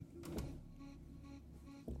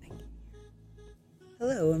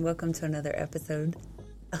Hello and welcome to another episode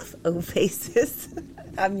of O Faces.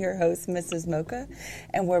 I'm your host, Mrs. Mocha,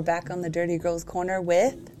 and we're back on the Dirty Girls Corner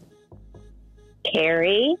with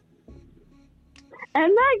Carrie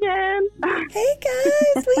and Megan. Hey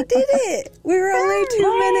guys, we did it. We were only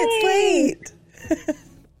 2 minutes late.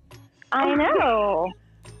 I know.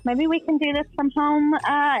 Maybe we can do this from home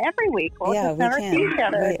every week. We'll just never see each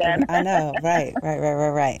other again. I know, right.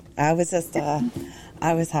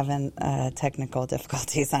 I was having technical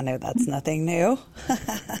difficulties. I know that's nothing new.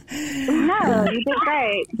 No, you did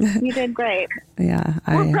great. You did great. Yeah.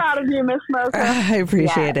 We're proud of you, Miss Mocha. I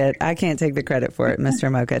appreciate it. I can't take the credit for it.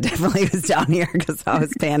 Mr. Mocha definitely was down here because I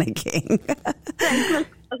was panicking. Thanks, Miss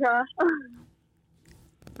Mocha.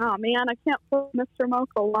 Oh, man, I can't pull Mr.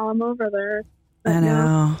 Mocha while I'm over there. I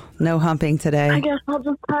know. No humping today. I guess I'll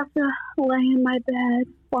just have to lay in my bed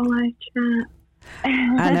while I chat.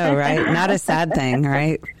 I know, right? Not a sad thing,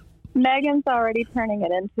 right? Megan's already turning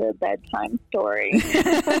it into a bedtime story.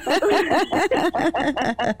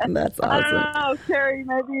 That's awesome. I don't know, Carrie,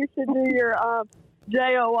 maybe you should do your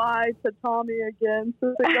JOI to Tommy again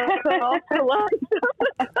since it got cut off for lunch.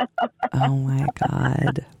 Oh, my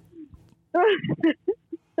God.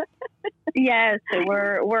 Yes,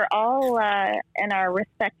 we're all in our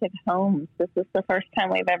respective homes. This is the first time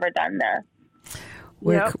we've ever done this.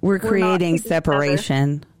 We're creating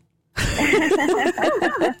separation.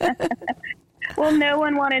 Well, no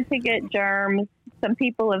one wanted to get germs. Some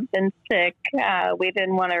people have been sick. We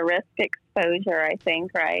didn't want to risk exposure, I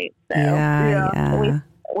think, right? So Yeah.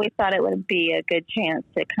 we thought it would be a good chance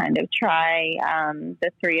to kind of try the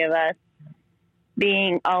three of us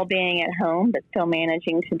being at home, but still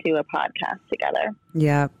managing to do a podcast together.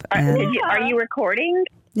 Yep. Are you recording?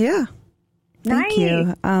 Yeah. Thank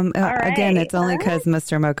you. Again, it's only because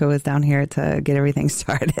Mr. Mocha was down here to get everything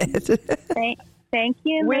started. Thank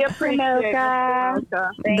you, We Mr. appreciate Mocha. Mr.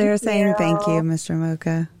 Mocha. They're saying thank you, Mr.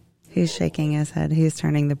 Mocha. He's shaking his head. He's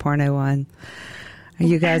turning the porno on.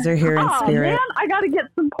 You guys are here in spirit. Man, I got to get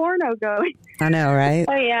some porno going. I know, right?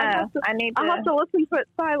 Oh yeah, I have to listen to it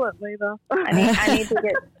silently though. I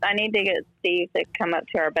need to get Steve to come up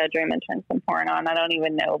to our bedroom and turn some porn on. I don't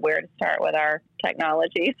even know where to start with our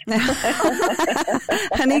technologies.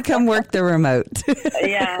 Honey, come work the remote.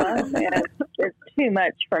 Yeah, it's too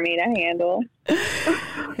much for me to handle.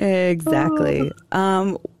 Exactly.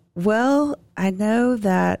 Well, I know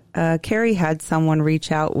that Carrie had someone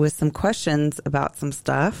reach out with some questions about some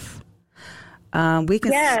stuff. We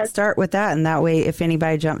can start with that, and that way, if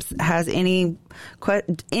anybody has anything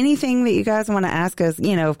that you guys want to ask us,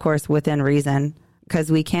 of course, within reason,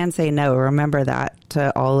 because we can say no. Remember that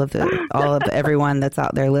to all of everyone that's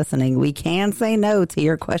out there listening. We can say no to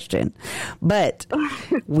your question, but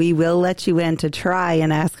we will let you in to try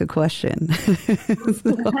and ask a question.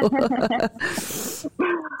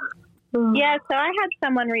 Yeah, so I had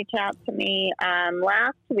someone reach out to me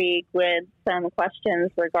last week with some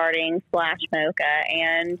questions regarding Splash Mocha,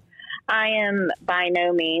 and I am by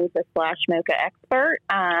no means a Splash Mocha expert,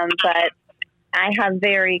 but I have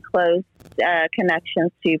very close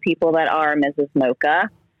connections to people that are Mrs. Mocha.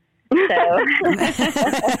 So,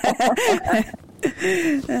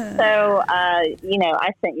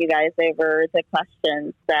 I sent you guys over the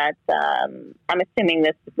questions that I'm assuming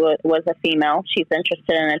this was a female. She's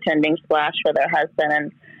interested in attending Splash with her husband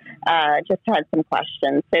and just had some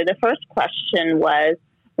questions. So the first question was,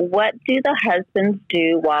 what do the husbands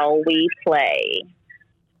do while we play?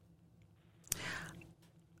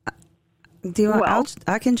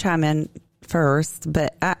 I can chime in first,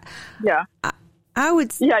 but I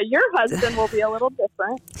would. Yeah, your husband will be a little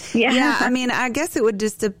different. Yeah, I mean, I guess it would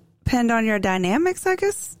just depend on your dynamics, I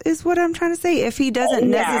guess, is what I'm trying to say. If he doesn't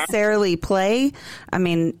necessarily play, I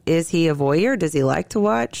mean, is he a voyeur? Does he like to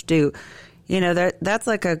watch? That's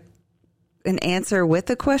like an answer with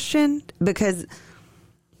a question, because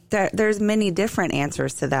there's many different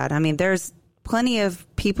answers to that. I mean, there's plenty of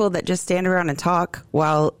people that just stand around and talk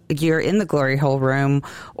while you're in the glory hole room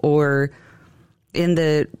or in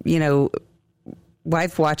the,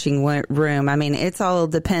 wife watching room. I mean, it's all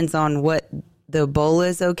depends on what the bowl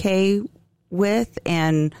is okay with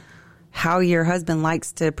and how your husband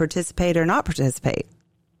likes to participate or not participate.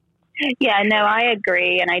 Yeah, no, I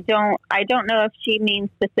agree. And I don't know if she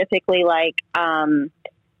means specifically like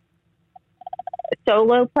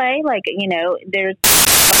solo play, like, there's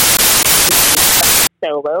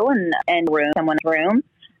solo and someone's room.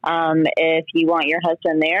 If you want your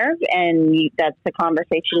husband there and that's the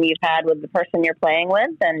conversation you've had with the person you're playing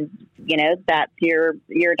with, then, that's your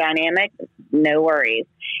dynamic, no worries.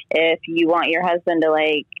 If you want your husband to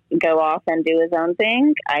go off and do his own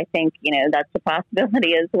thing. I think, that's a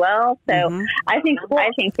possibility as well. So I think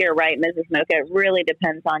you're right, Mrs. Mocha. It really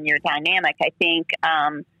depends on your dynamic. I think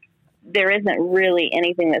there isn't really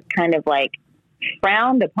anything that's kind of like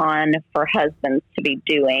frowned upon for husbands to be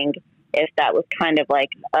doing. If that was kind of like,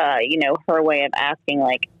 her way of asking,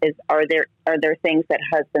 like, are there things that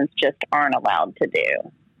husbands just aren't allowed to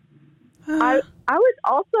do? I would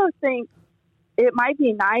also think it might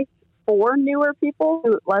be nice for newer people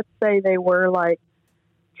who, let's say they were like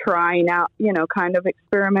trying out, kind of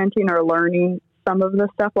experimenting or learning some of the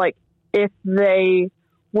stuff. Like if they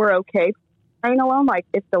were okay playing alone, like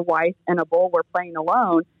if the wife and a bull were playing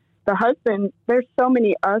alone, the husband, there's so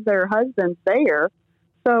many other husbands there.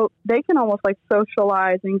 So they can almost like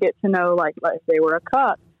socialize and get to know, like, if they were a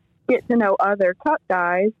cuck, get to know other cuck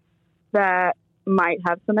guys that might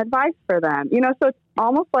have some advice for them. So it's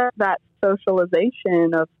almost like that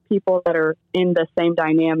socialization of people that are in the same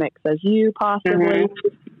dynamics as you possibly.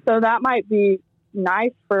 So that might be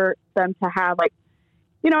nice for them to have, like,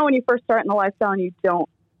 when you first start in the lifestyle and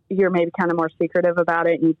you're maybe kind of more secretive about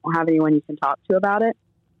it and you don't have anyone you can talk to about it.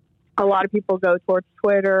 A lot of people go towards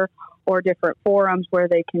Twitter or different forums where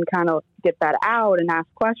they can kind of get that out and ask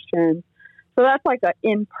questions. So that's like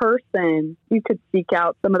in person, you could seek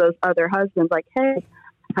out some of those other husbands, like, hey,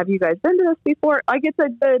 have you guys been to this before? Like, it's a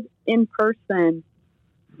good in person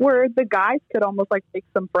where the guys could almost like make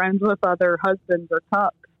some friends with other husbands or cucks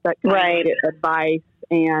that can get advice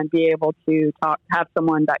and be able to have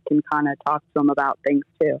someone that can kind of talk to them about things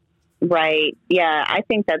too. Right. Yeah. I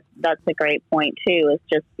think that's a great point too. It's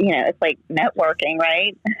just, it's like networking,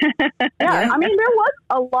 right? Yeah. I mean, there was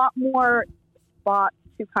a lot more spots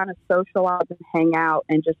to kind of socialize and hang out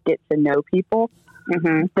and just get to know people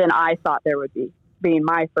than I thought there would be, being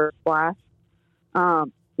my first splash. There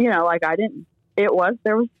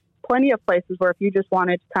was plenty of places where if you just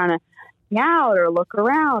wanted to kind of hang out or look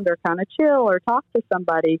around or kind of chill or talk to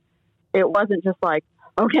somebody, it wasn't just like,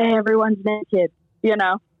 okay, everyone's naked,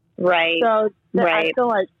 Right. So I feel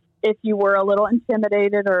like if you were a little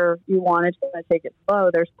intimidated or you wanted to take it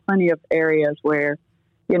slow, there's plenty of areas where,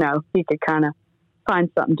 he could kind of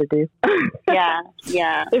find something to do. Yeah.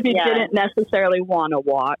 Yeah. If you didn't necessarily want to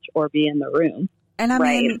watch or be in the room. And I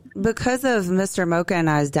mean, because of Mr. Mocha and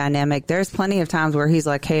I's dynamic, there's plenty of times where he's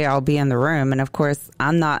like, hey, I'll be in the room. And of course,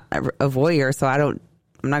 I'm not a voyeur, so I'm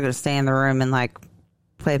not going to stay in the room and like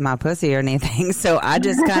play with my pussy or anything. So I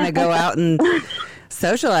just kind of go out and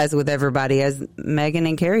socialize with everybody. As Megan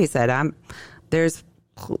and Carrie said,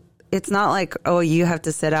 it's not like, oh, you have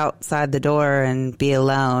to sit outside the door and be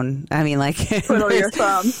alone. I mean, like, twiddle your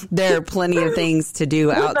thumb. There are plenty of things to do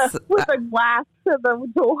outside. With a glass to the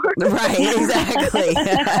door. Right, exactly.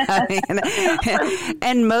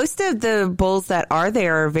 And most of the bulls that are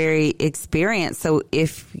there are very experienced. So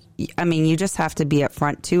you just have to be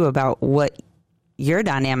upfront too about what your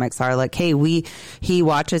dynamics are. Like, hey, he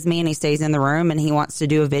watches me and he stays in the room and he wants to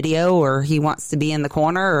do a video, or he wants to be in the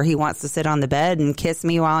corner, or he wants to sit on the bed and kiss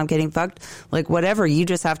me while I'm getting fucked. Like, whatever. You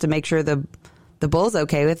just have to make sure the bull's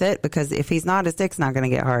okay with it, because if he's not, his dick's not going to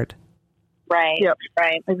get hard. Right. Yep.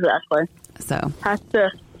 Right. Exactly. So has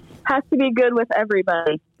to be good with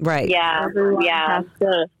everybody. Right. Yeah. Everyone has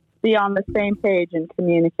to be on the same page and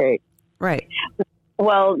communicate. Right.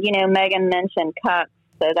 Well, Megan mentioned cucks,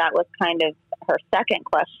 so that was kind of her second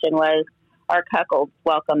question was, are cuckolds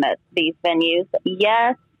welcome at these venues?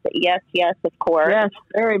 Yes, of course. Yes,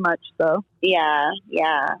 very much so. Yeah.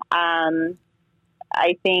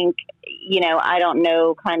 I think, I don't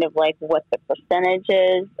know kind of like what the percentage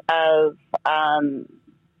is of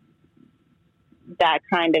that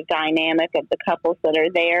kind of dynamic of the couples that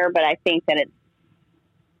are there, but I think that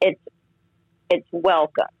it's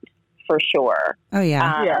welcomed for sure. Oh,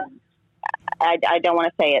 yeah. I don't want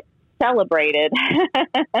to say it's celebrated,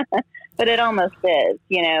 but it almost is,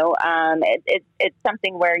 it's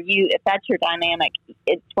something where if that's your dynamic,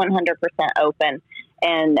 it's 100% open,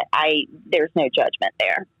 and there's no judgment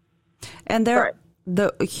there. And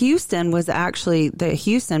the Houston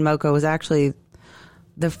Mocha was actually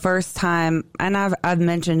the first time, and I've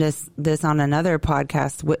mentioned this on another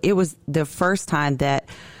podcast. It was the first time that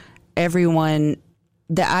everyone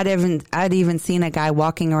that I'd even seen a guy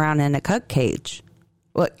walking around in a cuck cage.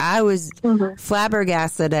 Look, I was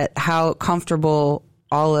flabbergasted at how comfortable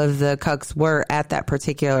all of the cucks were at that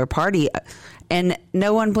particular party, and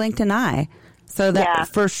no one blinked an eye. So that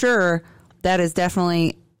for sure, that is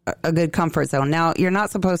definitely a good comfort zone. Now, you're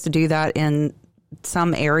not supposed to do that in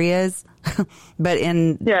some areas, but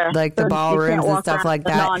in like the ballrooms and stuff like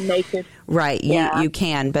that, non-naked. Right? You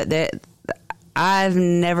can, but I've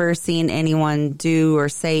never seen anyone do or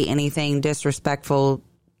say anything disrespectful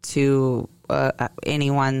to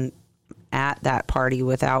anyone at that party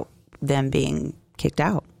without them being kicked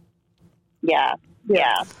out. Yeah.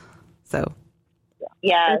 So,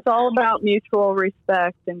 yeah, It's all about mutual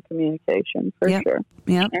respect and communication, for Yep. sure.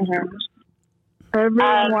 yeah. mhm.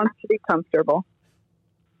 Everyone wants to be comfortable.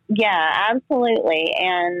 Yeah, absolutely.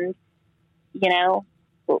 And, you know,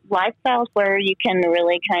 lifestyles where you can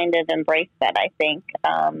really kind of embrace that, I think.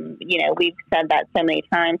 You know, we've said that so many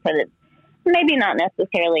times that it's maybe not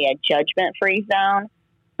necessarily a judgment-free zone,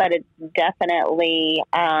 but it's definitely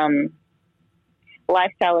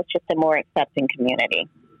lifestyle is just a more accepting community.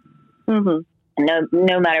 Mm-hmm.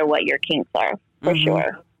 No matter what your kinks are, for Mhm.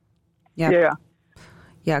 sure.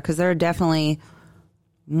 Yeah, because there are definitely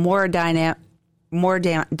more dynamics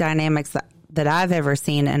that I've ever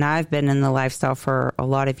seen, and I've been in the lifestyle for a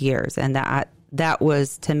lot of years, and that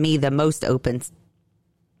was to me the most open.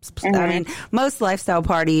 I mean, most lifestyle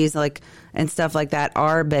parties and stuff like that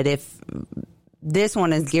are, but if this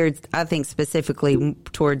one is geared, I think specifically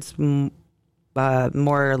towards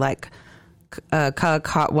more like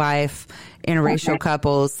hot wife, interracial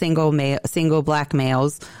couples, single black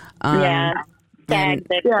males. Stag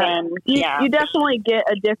vixen. You definitely get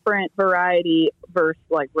a different variety versus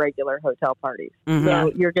like regular hotel parties. Mhm.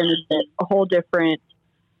 So you're going to get a whole different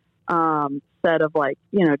set of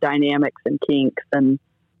dynamics and kinks and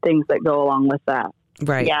things that go along with that.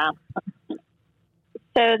 Right. Yeah. So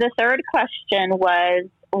the third question was,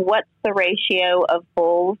 what's the ratio of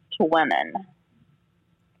bulls to women?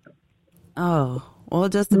 Oh, well,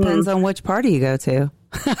 it just depends on which party you go to.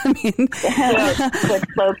 I mean, Which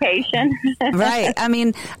location? right. I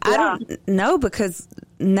mean, I don't know, because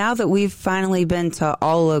now that we've finally been to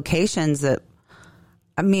all locations, there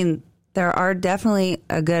are definitely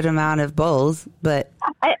a good amount of bulls, but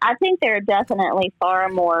I think there are definitely far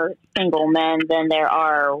more single men than there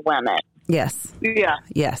are women. yes. Yeah.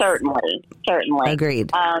 Yes. Certainly.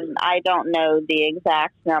 Agreed. I don't know the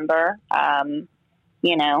exact number, but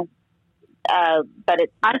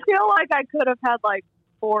it's... I feel like I could have had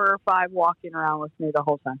 4 or 5 walking around with me the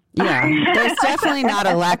whole time. Yeah. There's definitely not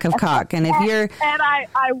a lack of cock. And if you're... And I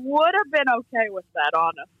would have been okay with that,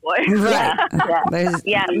 honestly. Right.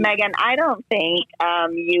 Yeah, Megan, I don't think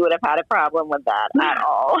you would have had a problem with that at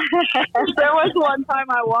all. There was one time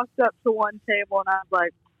I walked up to one table and I was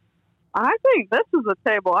like, I think this is a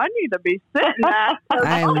table I need to be sitting at.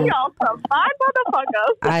 All y'all some fine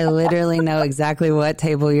motherfuckers. I literally know exactly what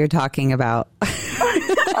table you're talking about.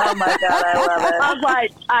 Oh my God, I love it. I was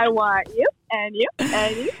like, I want you and you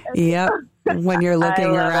and you. Yep. When you're looking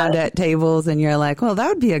around at tables and you're like, well, that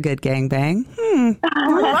would be a good gangbang.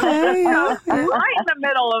 Okay, yeah. Right in the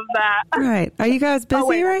middle of that. Right. Are you guys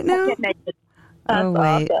busy right now? Oh,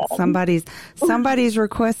 wait. Awesome. Somebody's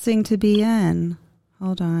requesting to be in.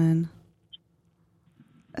 Hold on.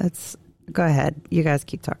 Go ahead. You guys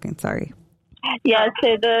keep talking. Sorry. Yeah,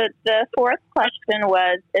 so the fourth question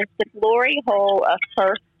was, is the glory hole a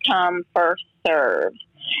first come, first served?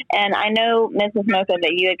 And I know, Mrs. Mocha,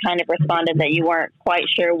 that you had kind of responded that you weren't quite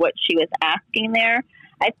sure what she was asking there.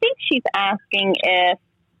 I think she's asking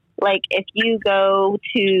if you go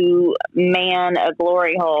to man a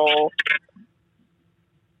glory hole,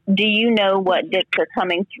 do you know what dicks are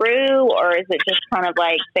coming through, or is it just kind of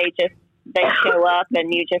like they show up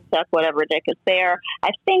and you just suck whatever dick is there?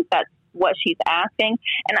 I think that's what she's asking.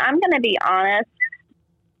 And I'm going to be honest,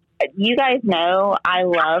 you guys know I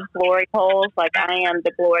love glory holes. Like, I am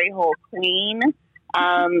the glory hole queen.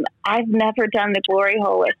 I've never done the glory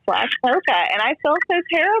hole with Splash Mocha, and I feel so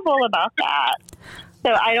terrible about that.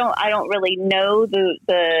 So I don't really know the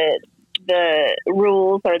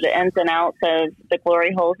rules or the ins and outs of the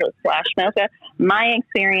glory holes at Splash Mocha. My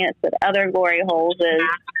experience with other glory holes is,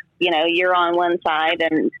 you're on one side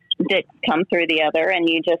and dicks come through the other, and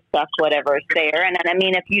you just suck whatever's there. And I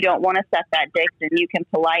mean, if you don't want to suck that dick, then you can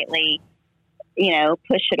politely,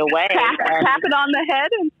 push it away. Tap it on the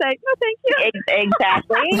head and say, no, thank you.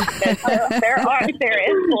 Exactly. There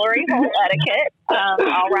is glory hole etiquette.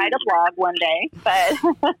 I'll write a blog one day, but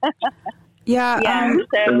yeah.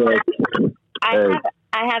 So I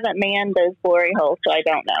haven't manned those glory holes, so I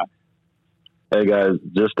don't know. Hey guys,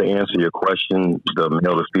 just to answer your question, the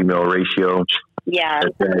male to female ratio, yeah,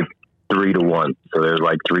 it's 3 to 1. So there's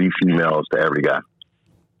 3 females to every guy.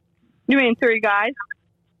 You mean 3 guys?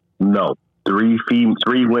 No, 3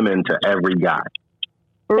 women to every guy.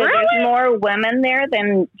 So Really? There's more women there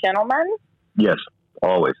than gentlemen? Yes,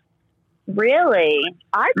 always. Really?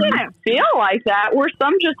 I didn't feel like that. Were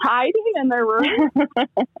some just hiding in their room?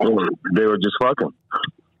 They were just fucking.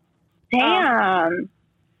 Damn.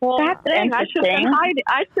 Well, That's dang, I should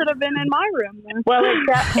interesting. have been in my room then. Well,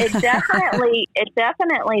 it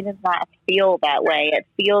definitely does not feel that way. It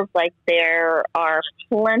feels like there are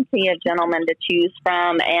plenty of gentlemen to choose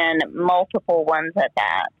from, and multiple ones at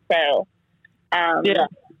that. So, Yeah.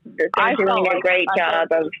 they're doing a great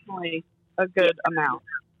job of a good amount.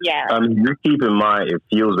 yeah. I mean, you keep in mind it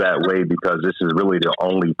feels that way because this is really the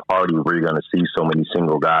only party where you're going to see so many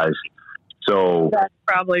single guys. So That's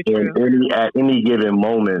probably true. at any given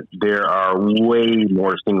moment, there are way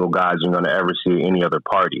more single guys you're going to ever see at any other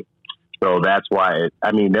party. So that's why,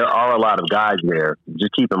 there are a lot of guys there.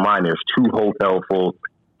 Just keep in mind, there's two hotels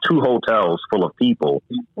full of people.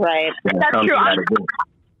 Right. That's true.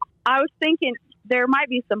 I was thinking there might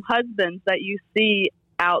be some husbands that you see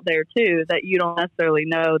out there too that you don't necessarily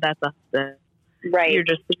know that's a husband. Right. You're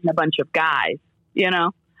just seeing a bunch of guys,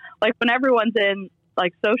 like when everyone's in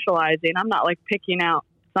like socializing, I'm not like picking out.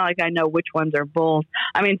 It's not like I know which ones are bulls.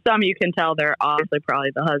 I mean, some you can tell they're obviously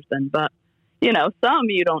probably the husband, but some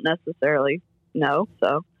you don't necessarily know.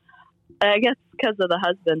 So I guess because of the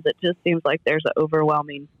husbands, it just seems like there's an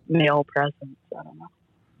overwhelming male presence. I don't know.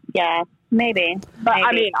 Yeah, maybe. But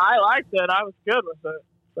I mean, I liked it. I was good with it.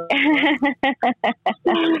 So.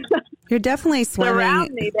 You're definitely swimming.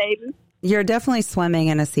 Surround me, baby. You're definitely swimming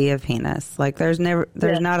in a sea of penis. Like there's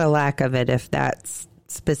not a lack of it if that's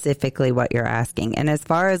specifically what you're asking. And as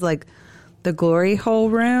far as like the glory hole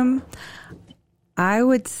room, I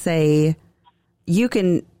would say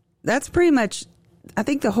that's pretty much, I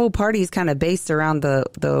think the whole party is kind of based around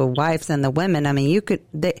the wives and the women. I mean,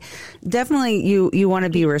 definitely you want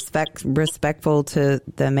to be respectful to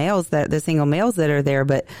the single males that are there,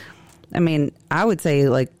 but I mean, I would say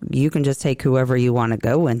like you can just take whoever you want to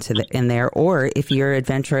go in there, or if you're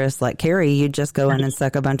adventurous like Carrie, you just go in and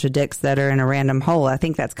suck a bunch of dicks that are in a random hole. I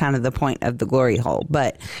think that's kind of the point of the glory hole.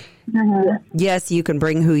 But yes, you can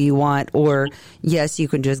bring who you want, or yes, you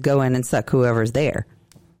can just go in and suck whoever's there.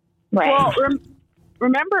 Right. Well,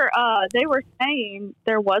 remember they were saying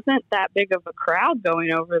there wasn't that big of a crowd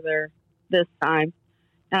going over there this time,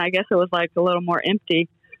 and I guess it was like a little more empty.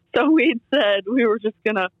 So we said we were just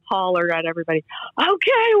going to holler at everybody,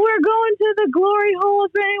 okay, we're going to the glory hole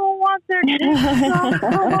if anyone wants their dicks.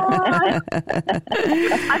 Come on.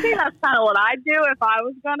 I think that's kind of what I'd do if I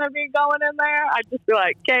was going to be going in there. I'd just be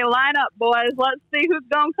like, okay, line up, boys. Let's see who's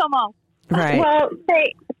going to come on. Right. Well,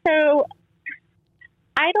 so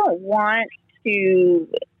I don't want to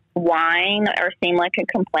whine or seem like a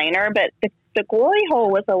complainer, but the glory hole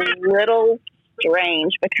was a little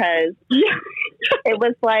strange because it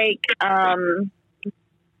was like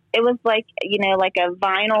like a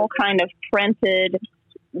vinyl kind of printed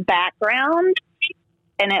background,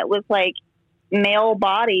 and it was like male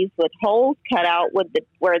bodies with holes cut out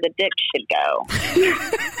where the dick should go.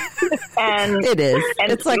 And it is.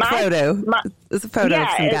 And it's like it's a photo of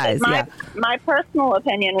some guys. My personal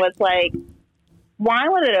opinion was like, why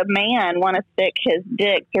would a man want to stick his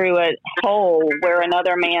dick through a hole where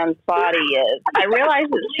another man's body is? I realize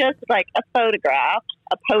it's just like a photograph,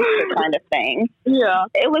 a poster kind of thing. Yeah.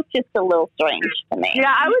 It was just a little strange to me.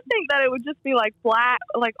 Yeah, I would think that it would just be like black,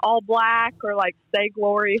 like all black, or like say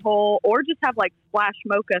glory hole, or just have like Splash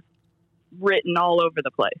Mocha written all over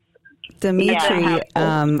the place. Dimitri,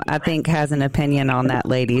 I think, has an opinion on that,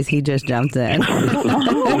 ladies. He just jumped in. Are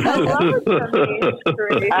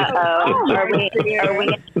we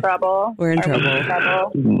in trouble? We're in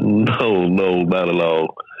trouble. No, not at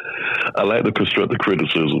all. I like the constructive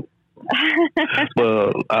criticism.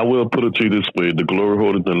 But I will put it to you this way. The glory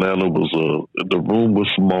hole in Atlanta the room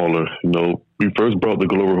was smaller. We first brought the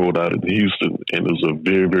glory hole out in Houston, and it was a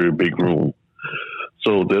very, very big room.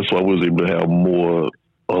 So that's why I was able to have more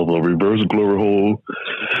of a reverse glory hole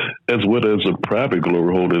as well as a private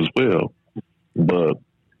glory hole as well. But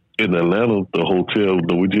in Atlanta, the hotel,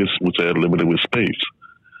 we just was limited with space.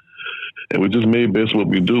 And we just made best what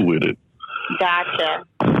we do with it. Gotcha.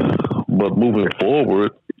 But moving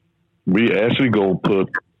forward, we actually going to put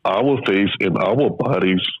our face and our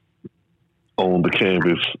bodies on the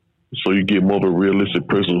canvas so you get more of a realistic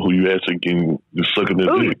person who you actually can just sucking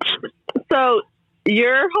their dicks. So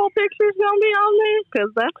your whole picture's going to be on there?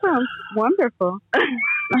 Because that sounds wonderful.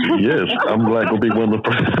 Yes, I'm like going to be one of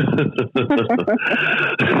the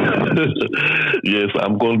Yes,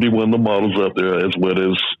 I'm going to be one of the models up there, as well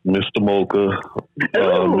as Mr. Mocha,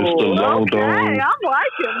 Mr. Longdon. Okay, I'm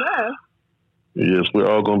liking this. Yes, we're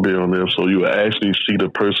all going to be on there, so you actually see the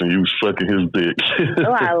person you sucking his dick.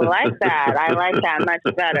 Oh, I like that. I like that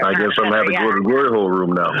much better. I guess I'm having to go to the glory hole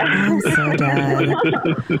room now. I'm so done.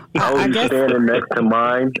 I'll be standing next to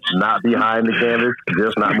mine, not behind the canvas,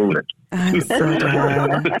 just not moving. I'm so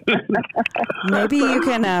done. Maybe you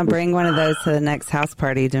can bring one of those to the next house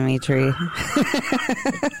party, Dimitri. Yeah,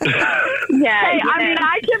 Hey, I mean,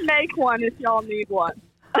 I can make one if y'all need one.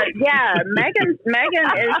 yeah. Megan is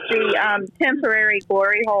the temporary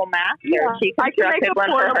glory hole master. Yeah, She I can make constructed a one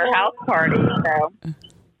for her portable- house party. So.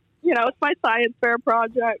 You know, it's my science fair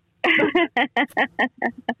project.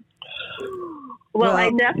 Well, I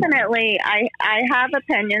Well- definitely I have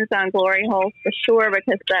opinions on glory holes for sure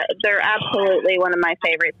because they're absolutely one of my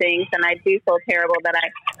favorite things, and I do feel terrible that I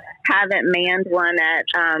haven't manned one at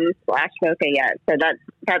Splash Mocha yet. So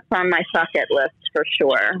that's on my bucket list for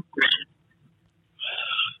sure.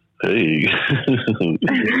 Hey,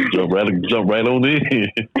 jump right on in.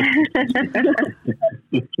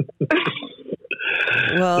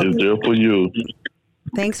 Well, It's there for you.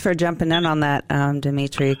 thanks for jumping in on that,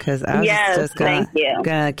 Dimitri, because I was Yes, just thank you.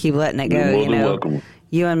 gonna keep letting it go. You're more You than know, welcome.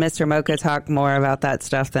 you and Mr. Mocha talk more about that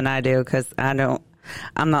stuff than I do because I'm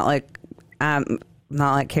not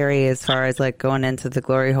like Carrie as far as like going into the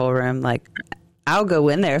glory hole room. Like, I'll go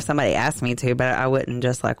in there if somebody asks me to, but I wouldn't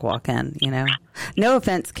just like walk in, you know. No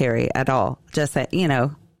offense, Carrie, at all. Just that, you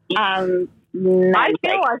know. No, I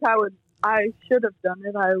feel like I should have done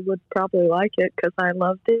it. I would probably like it because I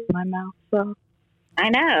loved it in my mouth. So I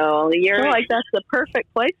know I you're feel like that's the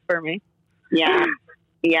perfect place for me.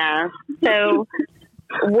 yeah. So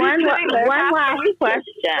one last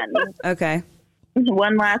question. Okay.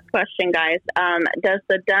 One last question, guys. Does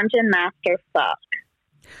the dungeon master suck?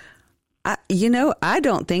 I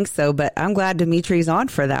don't think so, but I'm glad Dimitri's on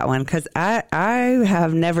for that one because I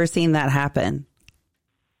have never seen that happen.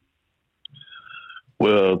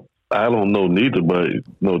 Well, I don't know neither, but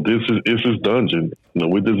this is his dungeon.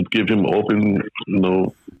 We just give him open.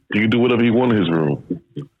 He can do whatever he wants in his room.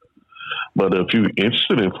 But if you're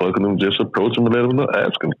interested in fucking him, just approach him and let him know.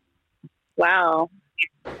 Ask him. Wow,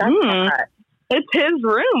 that's hot. It's his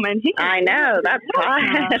room, and he. I know that's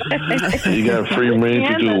hot. He got free reign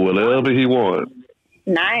to do whatever he wants.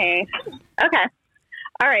 Nice. Okay.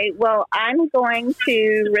 All right. Well, I'm going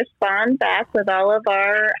to respond back with all of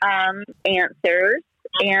our answers,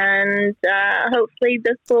 and hopefully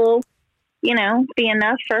this will, be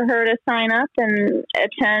enough for her to sign up and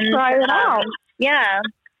attend. Try it out. Yeah.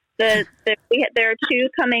 There are two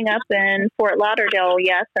coming up in Fort Lauderdale,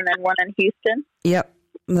 yes, and then one in Houston. Yep.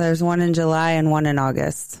 There's one in July and one in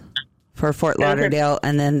August for Fort Lauderdale,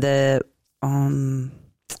 and then the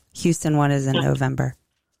Houston one is in November.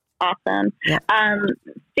 Awesome. Yep.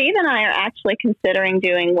 Steve and I are actually considering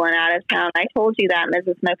doing one out of town. I told you that,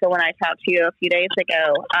 Mrs. Mocha, when I talked to you a few days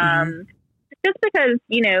ago. Just because,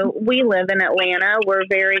 we live in Atlanta, we're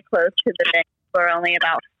very close to the bank. We're only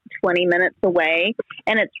about 20 minutes away.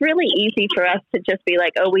 And it's really easy for us to just be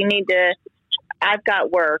like, oh, I've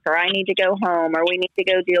got work, or I need to go home, or we need to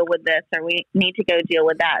go deal with this, or we need to go deal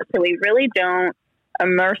with that. So we really don't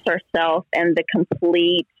immerse ourselves in the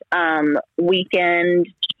complete weekend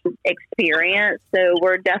experience. So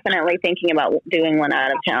we're definitely thinking about doing one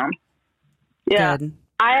out of town. Yeah. Good.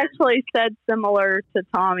 I actually said similar to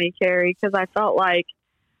Tommy, Carrie, because I felt like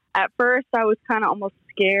at first I was kind of almost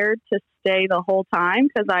scared to stay the whole time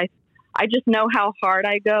because I just know how hard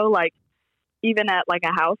I go, like even at like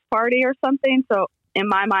a house party or something. So in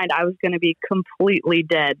my mind, I was going to be completely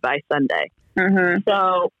dead by Sunday. Mm-hmm.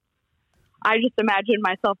 So I just imagined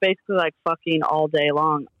myself basically like fucking all day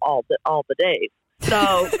long, all the days.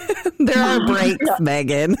 So There are breaks,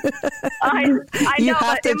 Megan. I know, You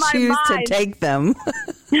have but to in my choose mind, to take them.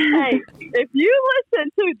 hey, if you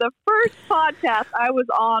listen to the first podcast I was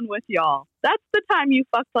on with y'all, that's the time you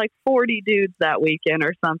fucked like 40 dudes that weekend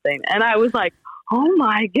or something. And I was like, oh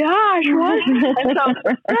my gosh, what? And so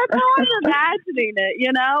that's how I'm imagining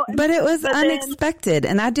it, But it was But then- unexpected.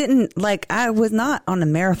 And I was not on a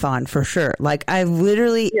marathon for sure. Like, I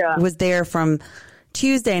literally was there from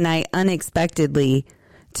Tuesday night unexpectedly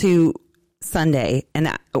to Sunday. And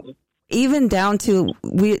even down to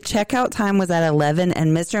checkout time was at 11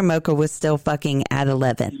 and Mr. Mocha was still fucking at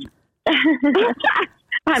 11.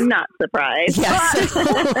 I'm not surprised. Yes.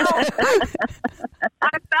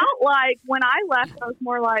 I felt like when I left, I was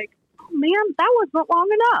more like, oh man, that wasn't long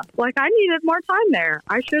enough. Like I needed more time there.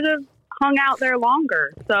 I should have hung out there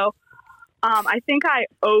longer. So I think I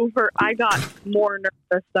got more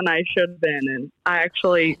nervous than I should have been, and I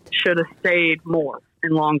actually should have stayed more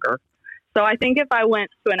and longer. So I think if I went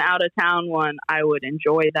to an out of town one, I would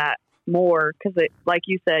enjoy that more because, like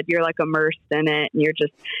you said, you're like immersed in it, and you're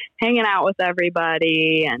just hanging out with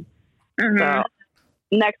everybody. And so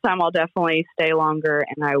next time I'll definitely stay longer,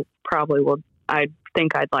 and I probably will. I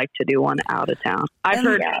think I'd like to do one out of town. I've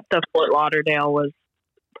heard the Fort Lauderdale was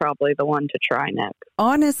probably the one to try next.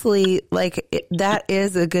 Honestly, like that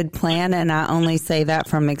is a good plan. And I only say that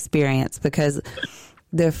from experience because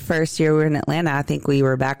the first year we were in Atlanta, I think we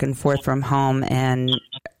were back and forth from home and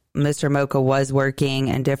Mr. Mocha was working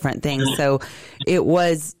and different things. So it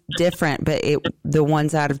was different, but the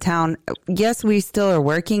ones out of town, yes, we still are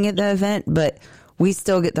working at the event, but we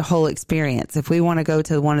still get the whole experience. If we want to go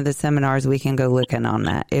to one of the seminars, we can go looking on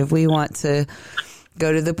that. If we want to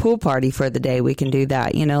go to the pool party for the day, we can do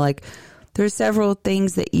that. You know, like there's several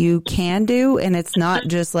things that you can do, and it's not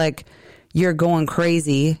just like you're going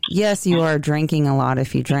crazy. Yes, you are drinking a lot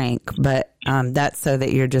if you drink, but that's so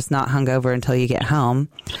that you're just not hungover until you get home.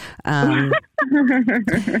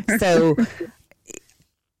 So,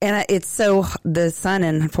 and it's so, the sun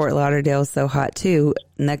in Fort Lauderdale is so hot too,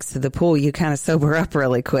 next to the pool, you kind of sober up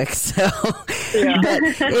really quick. So, yeah. But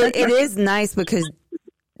it is nice because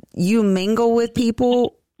you mingle with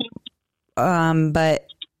people, but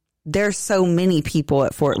there's so many people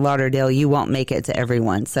at Fort Lauderdale, you won't make it to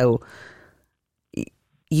everyone. So,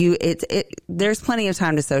 there's plenty of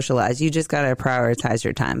time to socialize. You just got to prioritize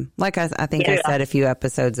your time. Like I think I said a few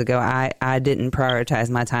episodes ago, I didn't prioritize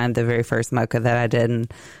my time the very first Mocha that I did. And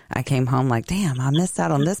I came home like, damn, I missed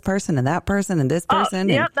out on this person and that person and this person.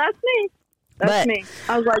 Oh, yeah, that's me. That's me.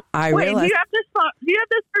 I was like, wait, do you have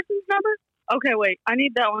this person's number? Okay, wait, I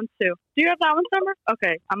need that one too. Do you have that one's number?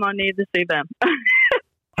 Okay, I'm going to need to see them.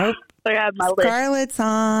 Oh, so I have my list. Scarlett's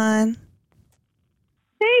on.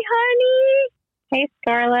 Hey, honey. Hey,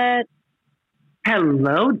 Scarlett.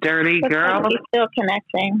 Hello, dirty girl. She's still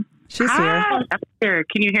connecting. She's here. I'm here.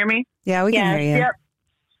 Can you hear me? Yeah, we can hear you. Yep.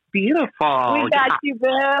 Beautiful. We got you,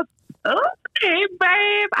 babe. Okay,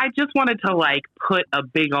 babe. I just wanted to put a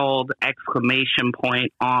big old exclamation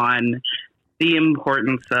point on the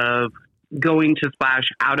importance of going to Splash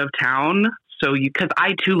out of town. So because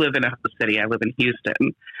I too live in a host city. I live in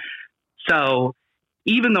Houston. So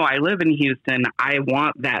even though I live in Houston, I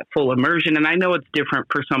want that full immersion. And I know it's different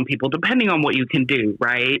for some people, depending on what you can do,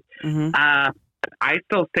 right? Mm-hmm. I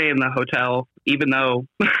still stay in the hotel, even though,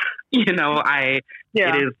 it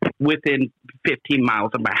is within 15 miles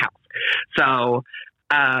of my house. So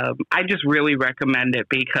I just really recommend it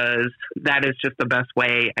because that is just the best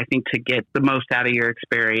way, I think, to get the most out of your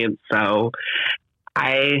experience. So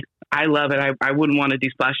I love it. I wouldn't want to do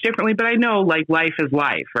Splash differently, but I know life is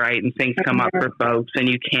life, right? And things come up for folks and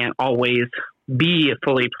you can't always be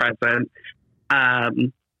fully present.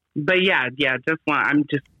 But I'm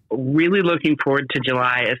just really looking forward to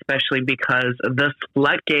July, especially because the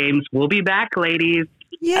Slut Games will be back, ladies.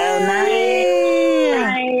 Yay! Oh,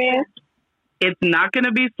 nice. It's not going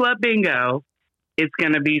to be Slut Bingo. It's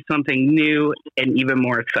going to be something new and even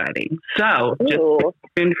more exciting. So just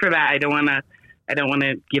tune for that. I don't want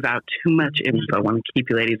to give out too much info. I want to keep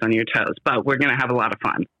you ladies on your toes, but we're going to have a lot of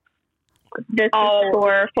fun. This is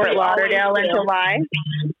for Fort Lauderdale in July?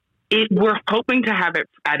 We're hoping to have it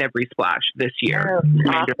at every Splash this year. Oh,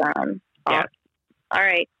 awesome. Yeah. All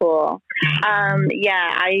right, cool. I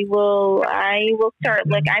will start.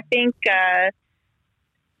 I think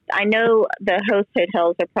I know the host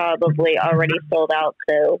hotels are probably already sold out,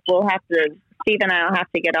 so Steve and I will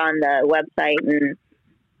have to get on the website and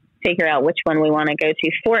figure out which one we want to go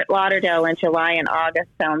to. Fort Lauderdale in July and August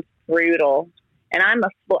sounds brutal. And I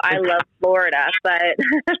love Florida, but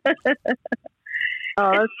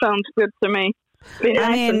oh, that sounds good to me.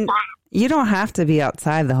 I mean, you don't have to be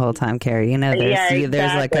outside the whole time, Carrie. There's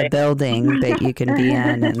like a building that you can be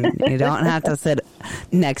in, and you don't have to sit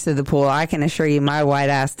next to the pool. I can assure you, my white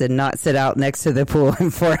ass did not sit out next to the pool in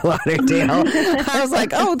Fort Lauderdale. I was like,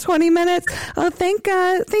 20 minutes. Oh, thanks,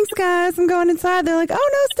 guys. I'm going inside. They're like, oh,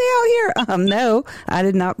 no, stay out here. No, I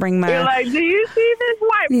did not bring my... You're like, do you see this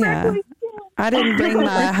white prickly? I didn't bring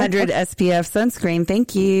my 100 SPF sunscreen.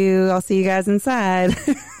 Thank you. I'll see you guys inside.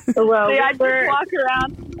 Well, I just walk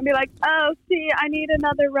around and be like, oh, see, I need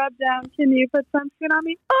another rub down. Can you put sunscreen on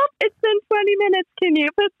me? Oh, it's been 20 minutes. Can you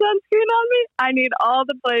put sunscreen on me? I need all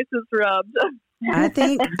the places rubbed. I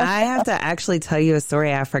think I have to actually tell you a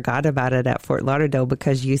story. I forgot about it at Fort Lauderdale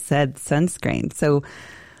because you said sunscreen. So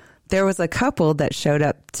there was a couple that showed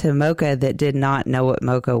up to Mocha that did not know what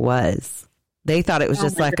Mocha was. They thought it was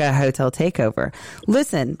just like a hotel takeover.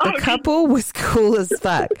 Listen, the couple was cool as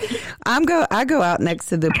fuck. I go out next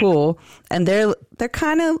to the pool, and they're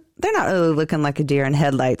not really looking like a deer in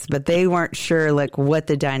headlights, but they weren't sure what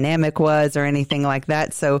the dynamic was or anything like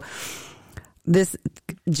that. So this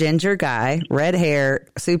ginger guy, red hair,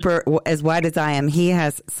 super as white as I am, he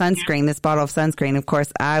has sunscreen, this bottle of sunscreen. Of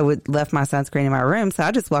course, I left my sunscreen in my room, so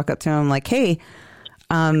I just walk up to him like, hey.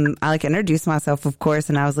 I introduced myself, of course,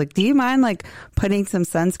 and I was like, do you mind putting some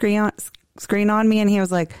sunscreen sunscreen on me. And he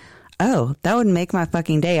was like, oh, that would make my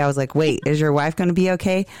fucking day. I was like, wait, is your wife going to be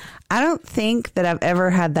okay? I don't think that I've ever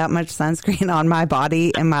had that much sunscreen on my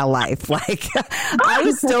body in my life. Like, I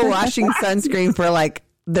was still washing sunscreen for like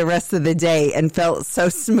the rest of the day and felt so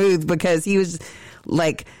smooth because he was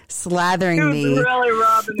like slathering me. Really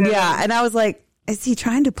rubbing it. Yeah. And I was like, is he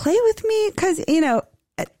trying to play with me? Because, you know,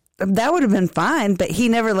 that would have been fine. But he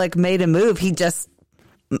never like made a move. He just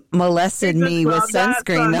molested me with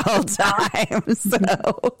sunscreen the whole time. So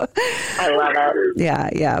I love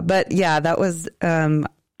it. Yeah. But yeah, that was,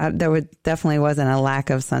 there definitely wasn't a lack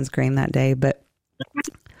of sunscreen that day. But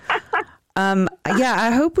yeah,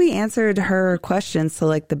 I hope we answered her questions to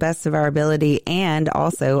like the best of our ability. And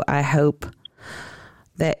also, I hope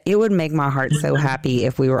that it would make my heart so happy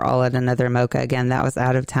if we were all at another Mocha again. That was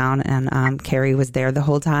out of town, and Carrie was there the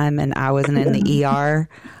whole time, and I wasn't in the ER.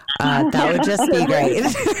 That would just be great.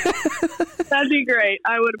 That'd be great.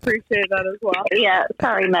 I would appreciate that as well. Yeah.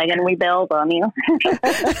 Sorry, Megan. We bailed on you.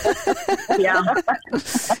 Yeah.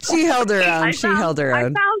 She held her own. I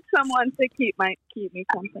found someone to keep me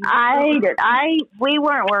company. We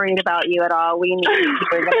weren't worried about you at all. We knew you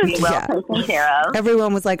were going to be well taken care of.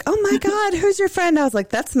 Everyone was like, oh my God, who's your friend? I was like,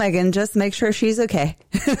 that's Megan. Just make sure she's okay.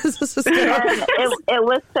 It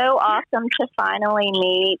was so awesome to finally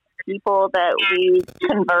meet people that we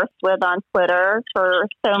conversed with on Twitter for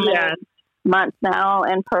so many months now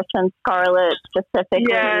in person. Scarlett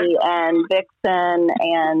specifically, and Vixen,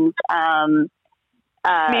 and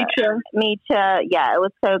Misha. Yeah, it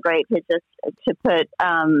was so great to put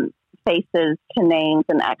faces to names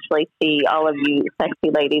and actually see all of you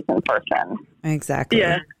sexy ladies in person. Exactly.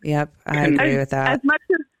 Yeah. Yep. I agree with that.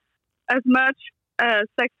 As much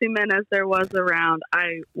sexy men as there was around,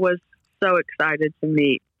 I was so excited to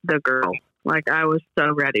meet the girl. Like, I was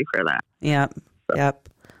so ready for that. Yep. So. Yep.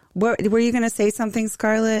 What were you going to say something,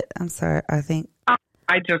 Scarlett? I'm sorry. I think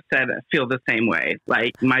I just said I feel the same way.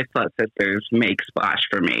 Like, my Slut Sisters make Splash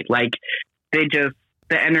for me. Like, they just,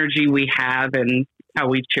 the energy we have and how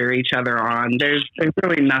we cheer each other on. There's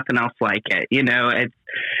really nothing else like it. You know, it's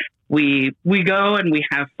we go and we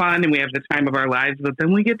have fun and we have the time of our lives, but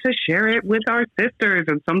then we get to share it with our sisters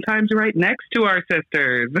and sometimes right next to our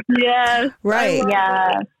sisters. Yes. Right.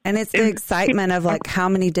 Yeah. And it's the excitement of like, how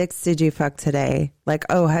many dicks did you fuck today? Like,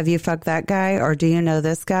 oh, have you fucked that guy? Or do you know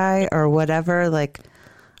this guy? Or whatever. Like,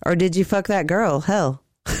 or did you fuck that girl? Hell.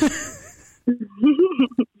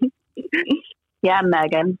 Yeah,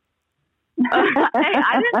 Megan. Hey,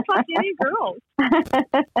 I didn't fuck any girls.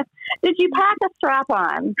 Did you pack a strap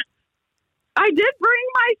on? I did bring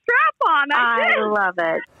my strap on. I did. Love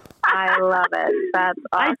it. I love it. That's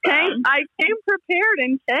awesome. I came prepared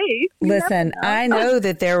in case. Listen, I know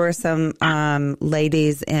that there were some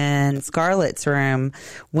ladies in Scarlett's room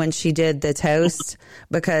when she did the toast,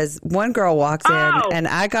 because one girl walked in and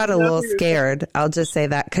I got a little scared. I'll just say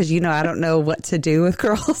that because, you know, I don't know what to do with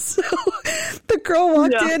girls. So the girl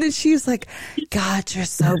walked in and she was like, God, you're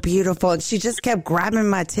so beautiful. And she just kept grabbing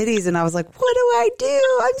my titties. And I was like, what do I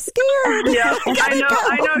do? I'm scared. Yeah, I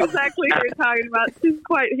know exactly what you're talking about. She's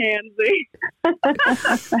quite handsy.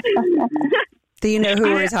 Do you know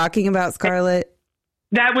who we're talking about, Scarlett?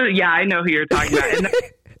 That was, I know who you're talking about. And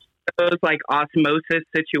those like osmosis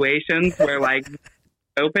situations where like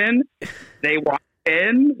open, they walk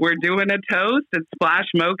in, we're doing a toast at Splash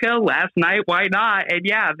Mocha last night, why not? And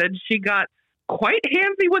then she got quite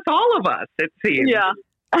handsy with all of us, it seems. Yeah.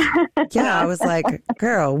 Yeah, I was like,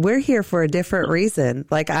 girl, we're here for a different reason.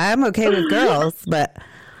 Like, I'm okay with girls, but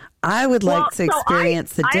I would like to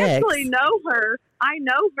experience the dicks. I actually know her. I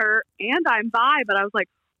know her, and I'm bi, but I was like,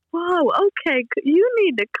 whoa, okay, you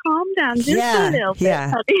need to calm down just a little bit.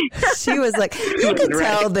 Yeah, she was like, you could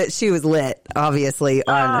tell that she was lit, obviously.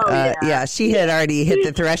 She had already hit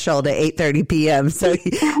the threshold at 8:30 p.m., so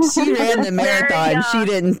she ran the marathon. She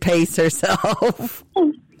didn't pace herself.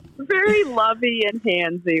 Very lovey and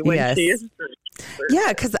handsy when she is. Yeah,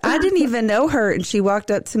 because I didn't even know her, and she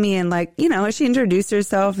walked up to me and, like, you know, she introduced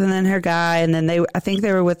herself, and then her guy, and then I think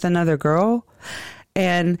they were with another girl,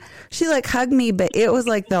 and she like hugged me, but it was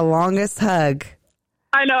like the longest hug.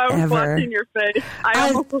 I know, I was watching your face. I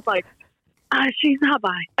almost was like, she's not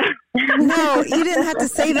bi. No, you didn't have to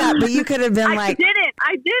say that, but you could have been I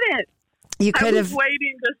didn't. You could have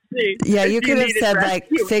waiting to see. Yeah, you could have said like,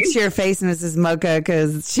 "Fix your face, Mrs. Mocha,"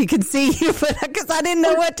 because she could see you, but because I didn't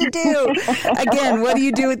know what to do. Again, what do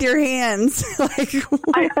you do with your hands? Like,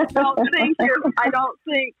 I don't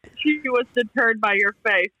think she was deterred by your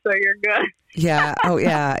face, so you're good. Yeah. Oh,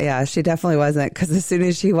 yeah. She definitely wasn't, because as soon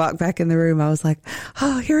as she walked back in the room, I was like,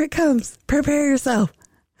 "Oh, here it comes. Prepare yourself."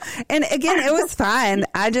 And again, it was fine.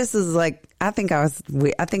 I just was like, I think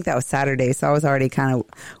that was Saturday, so I was already kind of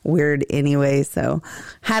weird anyway. So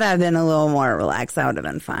had I been a little more relaxed, I would have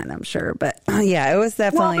been fine, I'm sure. But yeah, it was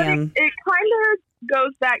definitely. Well, it kind of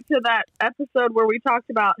goes back to that episode where we talked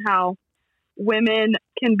about how women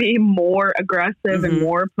can be more aggressive and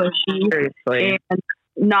more pushy. Seriously. And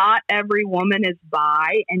not every woman is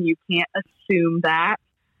bi, and you can't assume that.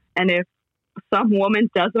 And if some woman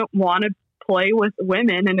doesn't want to play with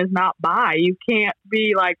women and is not bi, you can't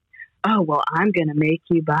be like, oh, well, I'm going to make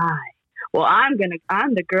you bi. Well, I'm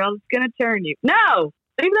the girl that's going to turn you. No,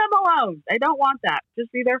 leave them alone. They don't want that.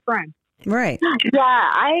 Just be their friend. Right. Yeah,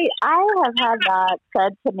 I have had that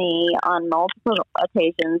said to me on multiple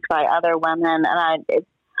occasions by other women, and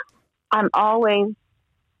I'm always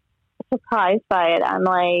surprised by it. I'm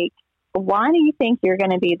like, why do you think you're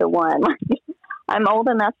going to be the one? I'm old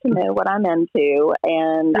enough to know what I'm into,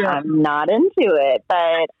 and I'm not into it.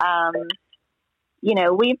 But,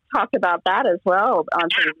 we've talked about that as well on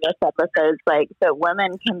previous episodes, like that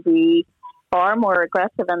women can be far more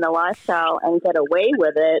aggressive in the lifestyle and get away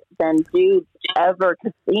with it than dudes ever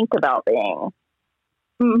could think about being.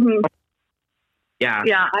 Mm-hmm. Yeah.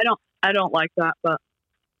 Yeah, I don't like that, but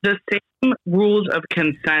the same rules of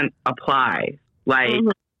consent apply. Like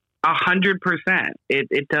 100%.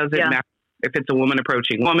 It doesn't matter if it's a woman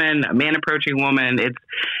approaching woman, a man approaching woman. It's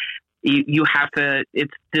you have to.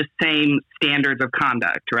 It's the same standards of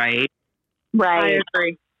conduct, right? Right. I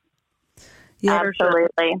agree. Yeah,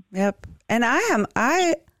 absolutely. Yep. And I'm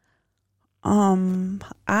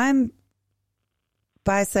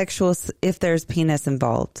bisexual if there's penis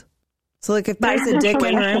involved. So like if there's a dick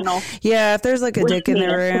in the room, if there's like a dick in the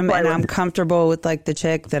room and I'm comfortable with like the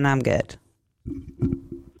chick, then I'm good.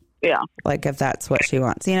 Yeah. Like if that's what she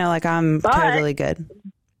wants, like I'm totally good.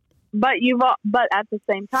 But at the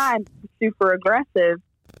same time, super aggressive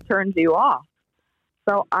turns you off.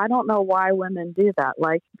 So I don't know why women do that.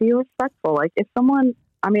 Like, be respectful. Like if someone,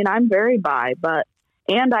 I'm very bi,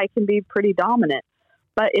 and I can be pretty dominant.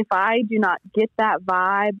 But if I do not get that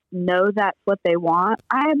vibe, know that's what they want,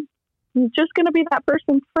 I'm just going to be that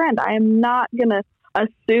person's friend. I am not going to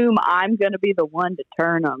assume I'm going to be the one to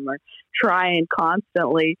turn them or try and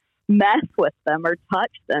constantly mess with them or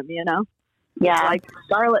touch them, Yeah. Like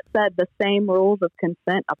Charlotte said, the same rules of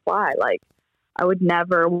consent apply. Like, I would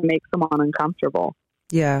never make someone uncomfortable.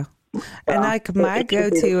 Yeah. And like my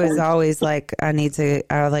go-to is always like, I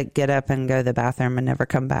like get up and go to the bathroom and never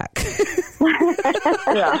come back.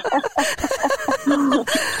 Yeah.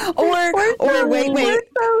 or wait.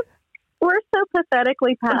 We're so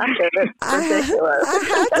pathetically passive. It's ridiculous.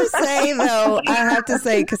 I have to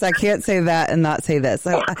say, because I can't say that and not say this.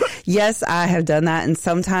 So, yes, I have done that. And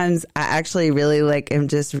sometimes I actually really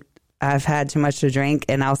I've had too much to drink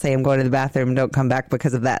and I'll say I'm going to the bathroom and don't come back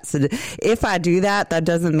because of that. So if I do that, that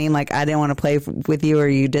doesn't mean like I didn't want to play with you or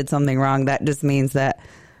you did something wrong. That just means that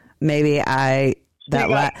maybe that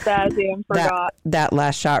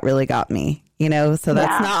last shot really got me, so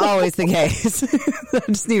that's not always the case. I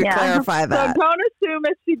just need to clarify that. So don't assume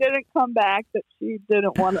if she didn't come back that she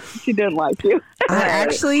didn't like you. I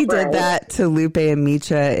actually did that to Lupe and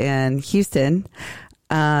Misha in Houston.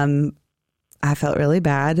 I felt really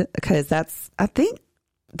bad because I think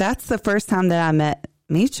that's the first time that I met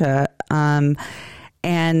Misha.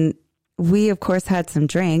 And we, of course, had some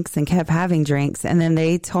drinks and kept having drinks. And then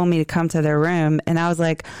they told me to come to their room. And I was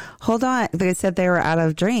like, hold on. They said they were out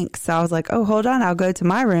of drinks. So I was like, oh, hold on. I'll go to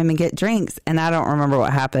my room and get drinks. And I don't remember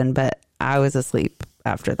what happened, but I was asleep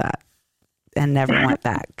after that and never went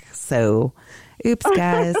back. So oops,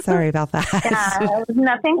 guys. Sorry about that. Yeah, it was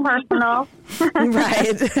nothing personal.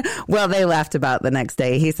 Right. Well, they laughed about it the next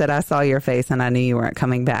day. He said, I saw your face and I knew you weren't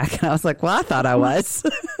coming back. And I was like, well, I thought I was.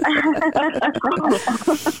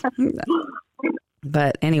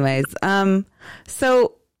 But anyways,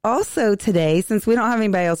 so also today, since we don't have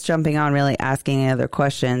anybody else jumping on really asking any other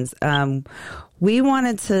questions, we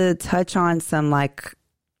wanted to touch on some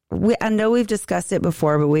I know we've discussed it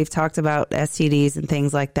before, but we've talked about STDs and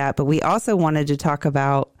things like that. But we also wanted to talk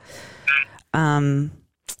about play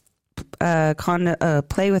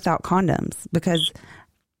without condoms, because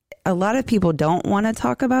a lot of people don't want to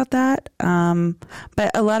talk about that.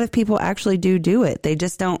 But a lot of people actually do it. They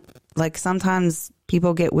just don't, sometimes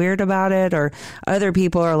people get weird about it, or other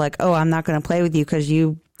people are like, oh, I'm not going to play with you because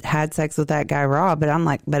you had sex with that guy raw. But I'm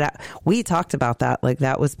like, we talked about that. Like,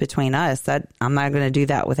 that was between us. That I'm not going to do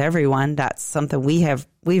that with everyone. That's something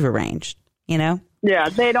we've arranged, Yeah,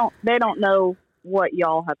 they don't know what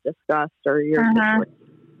y'all have discussed or your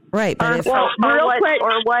right. But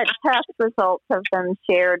what test results have been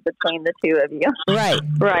shared between the two of you.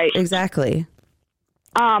 Right. Exactly.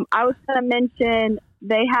 I was going to mention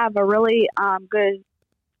they have a really good,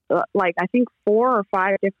 like I think 4 or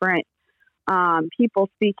 5 different people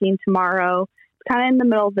speaking tomorrow. It's kind of in the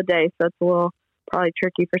middle of the day, so it's a little probably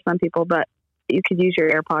tricky for some people, but you could use your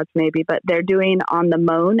AirPods maybe. But they're doing on the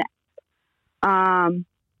Moan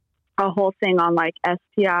a whole thing on like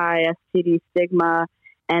STI, STD stigma,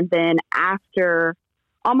 and then after,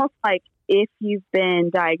 almost like if you've been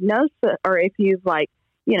diagnosed or if you've like,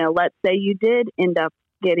 you know, let's say you did end up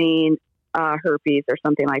getting herpes or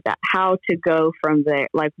something like that, how to go from there,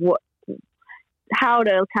 like how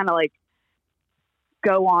to kind of like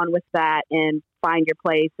go on with that and find your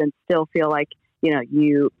place and still feel like, you know,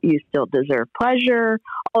 you still deserve pleasure,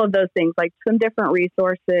 all of those things, like some different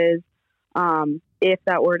resources, if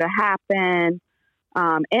that were to happen,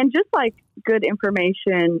 and just like good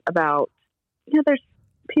information about, you know, there's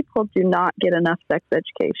people do not get enough sex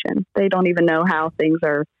education. They don't even know how things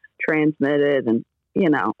are transmitted and, you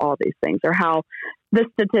know, all these things, or how the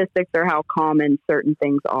statistics or how common certain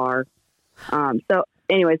things are. So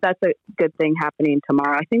anyways, that's a good thing happening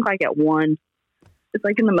tomorrow. I think like at 1, it's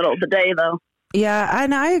like in the middle of the day though. Yeah,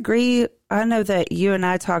 and I agree. I know that you and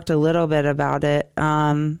I talked a little bit about it.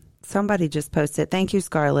 Somebody just posted. Thank you,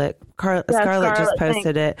 Scarlett. Scarlett just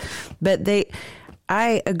posted it. But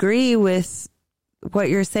I agree with what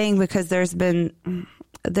you're saying, because there's been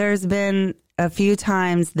a few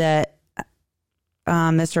times that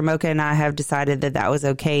Mr. Mocha and I have decided that was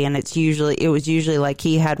okay, and it was usually like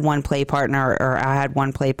he had one play partner or I had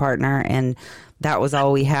one play partner, and that was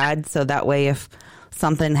all we had. So that way, if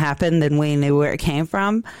something happened, then we knew where it came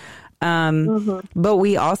from. But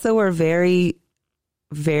we also were very,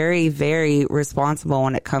 very, very responsible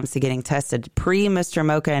when it comes to getting tested. Pre Mr.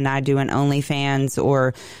 Mocha and I doing OnlyFans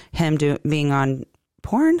or him being on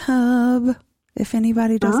Pornhub, if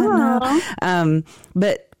anybody doesn't know.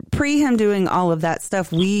 But pre him doing all of that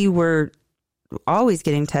stuff, we were always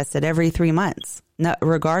getting tested every 3 months,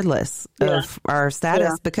 regardless of our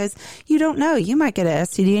status, because you don't know. You might get an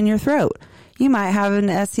STD in your throat. You might have an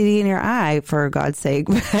STD in your eye, for God's sake.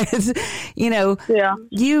 But, you know,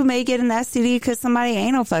 you may get an STD because somebody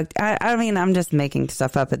anal fucked. I mean, I'm just making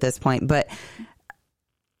stuff up at this point, but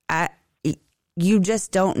you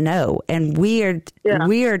just don't know. And we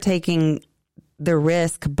are taking the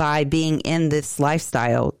risk by being in this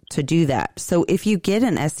lifestyle to do that. So if you get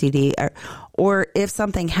an STD or if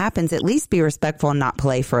something happens, at least be respectful and not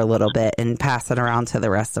play for a little bit and pass it around to the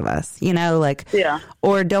rest of us, you know, like,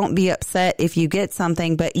 or don't be upset if you get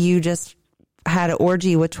something, but you just had an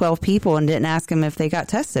orgy with 12 people and didn't ask them if they got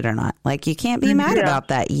tested or not. Like, you can't be mad about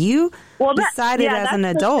that. You decided as an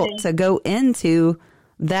adult to go into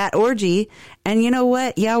that orgy, and you know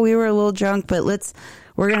what? Yeah, we were a little drunk, but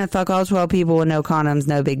we're going to fuck all 12 people with no condoms,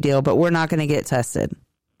 no big deal, but we're not going to get tested.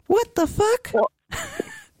 What the fuck? Well,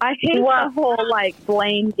 I hate the whole, like,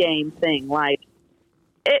 blame game thing. Like,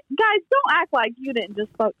 guys, don't act like you didn't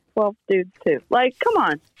just fuck 12 dudes, too. Like, come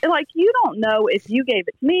on. Like, you don't know if you gave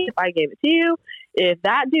it to me, if I gave it to you, if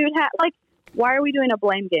that dude had, like, why are we doing a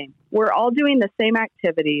blame game? We're all doing the same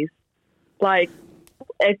activities. Like,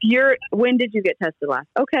 when did you get tested last?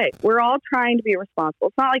 Okay, we're all trying to be responsible.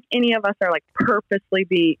 It's not like any of us are like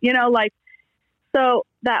purposely you know, like, so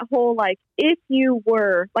that whole, like, if you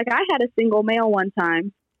were, like, I had a single male one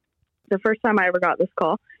time, the first time I ever got this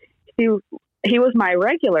call, he was my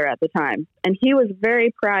regular at the time, and he was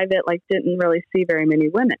very private, like, didn't really see very many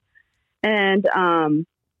women. And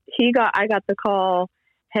I got the call,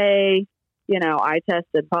 hey, you know, I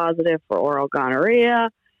tested positive for oral gonorrhea,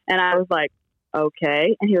 and I was like,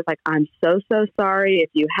 okay. And he was like, I'm so sorry if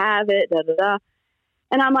you have it, da, da, da.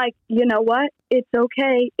 And I'm like, you know what? It's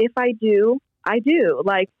okay. If I do, I do.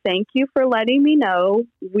 Like, thank you for letting me know.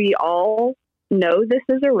 We all know this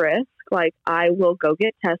is a risk. Like, I will go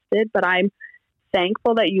get tested, but I'm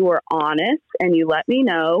thankful that you were honest and you let me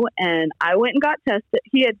know. And I went and got tested.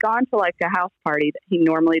 He had gone to like a house party that he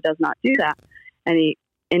normally does not do that. And he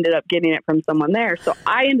ended up getting it from someone there. So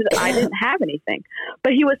I didn't have anything,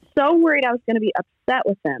 but he was so worried I was going to be upset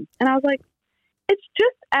with him. And I was like, it's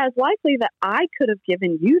just as likely that I could have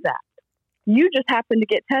given you that. You just happened to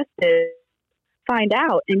get tested, find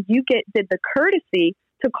out, and you did the courtesy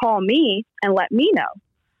to call me and let me know.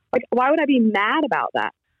 Like, why would I be mad about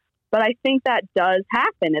that? But I think that does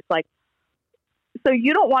happen. It's like, so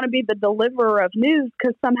you don't want to be the deliverer of news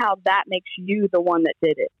because somehow that makes you the one that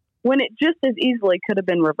did it, when it just as easily could have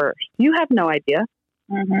been reversed. You have no idea.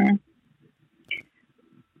 Mm-hmm.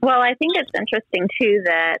 Well, I think it's interesting, too,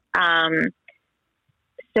 that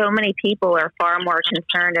so many people are far more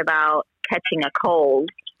concerned about catching a cold.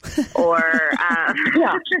 Or,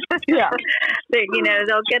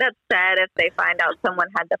 they'll get upset if they find out someone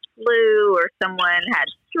had the flu or someone had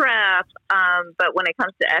strep. But when it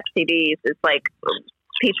comes to STDs, it's like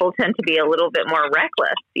people tend to be a little bit more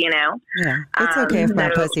reckless, Yeah. It's okay if my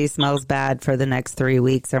pussy smells bad for the next 3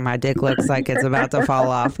 weeks or my dick looks like it's about to fall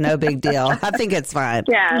off. No big deal. I think it's fine.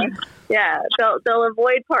 Yeah. Yeah. They'll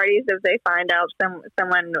avoid parties if they find out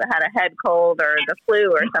someone had a head cold or the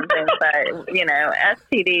flu or something. But,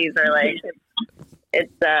 STDs are like,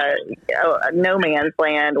 it's a no man's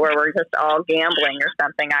land where we're just all gambling or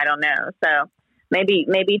something. I don't know. So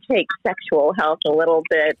maybe take sexual health a little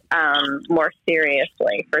bit more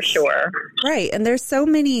seriously, for sure. Right. And there's so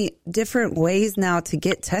many different ways now to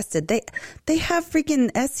get tested. They have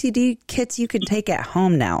freaking STD kits you can take at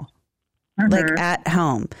home now. Mm-hmm. Like at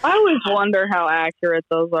home. I always wonder how accurate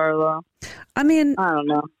those are, though. I mean, I don't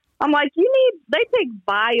know. I'm like, they take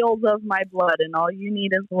vials of my blood and all you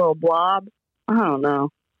need is a little blob. I don't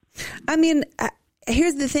know. I mean,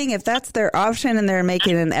 here's the thing. If that's their option and they're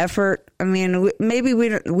making an effort, I mean, maybe we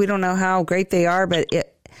don't know how great they are, but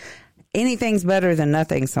anything's better than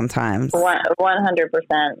nothing sometimes. 100%.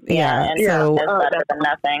 Yeah. And so it's better than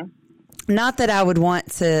nothing. Not that I would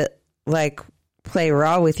want to, like, play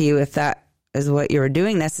raw with you if that is what you were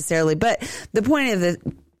doing necessarily. But the point of the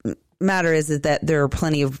matter is that there are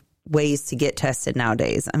plenty of ways to get tested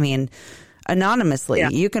nowadays. I mean, anonymously,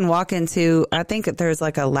 you can walk into, I think that there's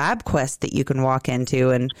like a LabQuest that you can walk into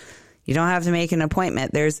and you don't have to make an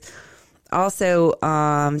appointment. There's also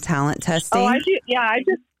talent testing. Oh,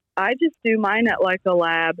 I just do mine at like a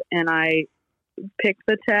lab and I pick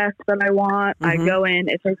the test that I want. Mm-hmm. I go in.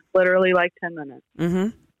 It takes literally like 10 minutes.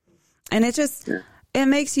 Mm-hmm. And it just, it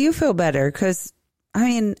makes you feel better because, I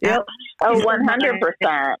mean. Yep.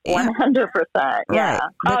 100%. 100%. Yeah. Right.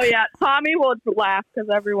 Oh, yeah. Tommy will laugh because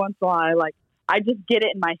every once in a while, I just get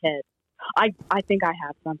it in my head. I think I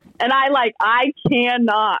have something. And I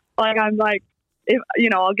cannot. I'm like, if,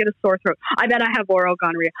 I'll get a sore throat. I bet I have oral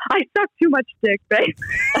gonorrhea. I suck too much dick, babe.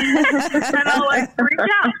 And I'll freak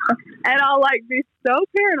out. And I'll be so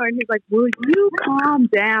paranoid. He's like, will you calm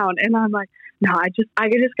down? And I'm like, no, I just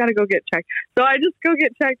got to go get checked. So I just go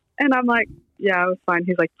get checked. And I'm like, yeah, I was fine.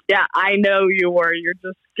 He's like, yeah, I know you were. You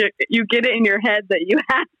get it in your head that you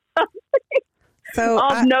had something. So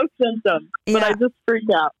no symptoms, but I just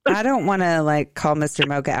freaked out. I don't want to call Mr.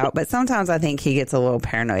 Mocha out, but sometimes I think he gets a little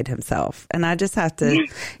paranoid himself, and I just have to.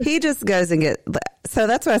 He just goes and get. So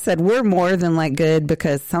that's why I said we're more than good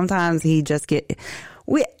because sometimes he just get.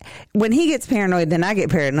 When he gets paranoid, then I get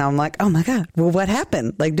paranoid, and I'm like, oh my god, well, what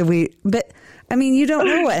happened? Did we? But I mean, you don't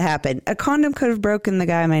know what happened. A condom could have broken. The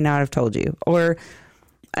guy may not have told you, or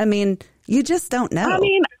I mean, you just don't know. I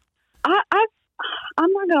mean,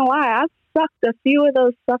 I'm not gonna lie, I've sucked a few of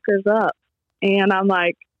those suckers up, and I'm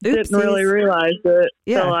like, oopsies. Didn't really realize it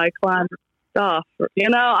till I climbed off.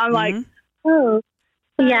 I'm like, oh,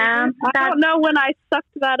 yeah. I don't know when I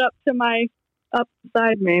sucked that up to my up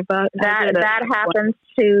beside me, but that happens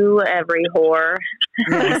to every whore.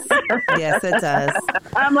 Yes. Yes, it does.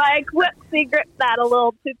 I'm like, whoopsie, grip that a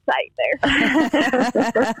little too tight there.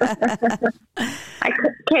 I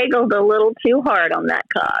kegled a little too hard on that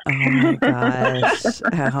cock. Oh my gosh.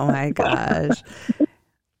 Oh my gosh.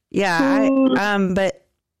 Yeah, but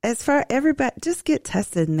as far everybody, just get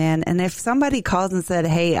tested, man. And if somebody calls and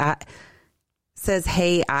hey,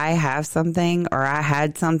 I have something or I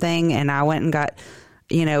had something and I went and got,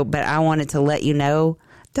 but I wanted to let you know,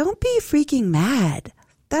 don't be freaking mad.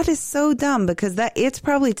 That is so dumb because it's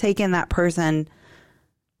probably taken that person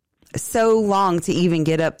so long to even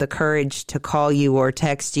get up the courage to call you or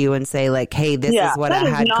text you and say hey, this is what I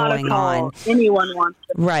had going on. Anyone wants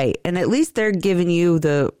to. Right. And at least they're giving you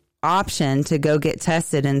the option to go get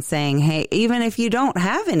tested and saying, hey, even if you don't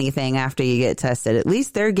have anything after you get tested, at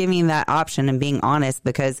least they're giving you that option and being honest,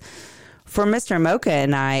 because for Mr. Mocha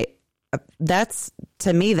and I,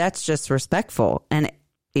 to me, that's just respectful. And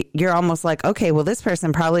you're almost like, okay, well, this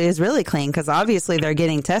person probably is really clean because obviously they're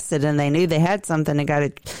getting tested and they knew they had something and got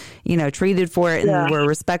it, treated for it and were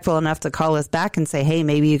respectful enough to call us back and say, hey,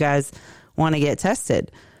 maybe you guys want to get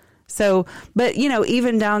tested. So, but,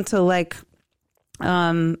 even down to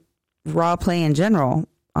raw play in general,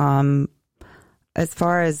 as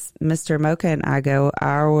far as Mr. Mocha and I go,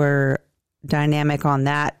 our dynamic on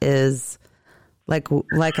that is like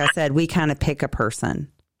I said, we kind of pick a person.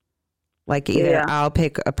 Either I'll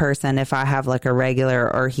pick a person if I have a regular,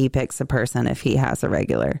 or he picks a person if he has a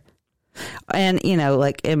regular. And,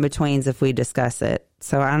 in betweens if we discuss it.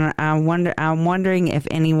 So I'm wondering if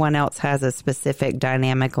anyone else has a specific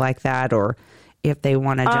dynamic like that, or if they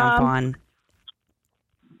want to jump on.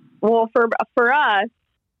 Well, for us,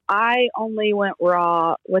 I only went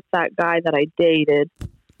raw with that guy that I dated.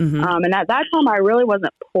 Mm-hmm. And at that time, I really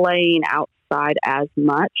wasn't playing outside as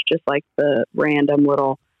much, just like the random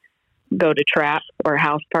little go to trap or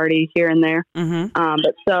house party here and there. Mm-hmm.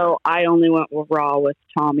 But so I only went raw with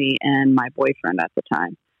Tommy and my boyfriend at the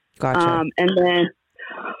time. Gotcha. And then,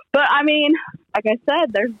 but I mean, like I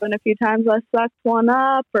said, there's been a few times I sucked one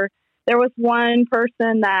up, or there was one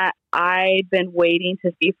person that I'd been waiting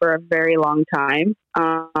to see for a very long time.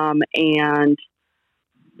 And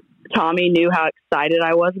Tommy knew how excited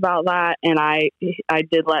I was about that. And I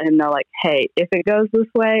did let him know, like, hey, if it goes this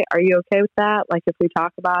way, are you okay with that? Like, if we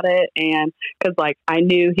talk about it? And because, like, I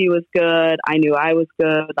knew he was good. I knew I was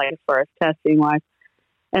good, like, as far as testing wise.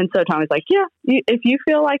 And so Tommy's like, yeah, if you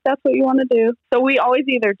feel like that's what you want to do. So we always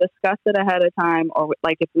either discuss it ahead of time, or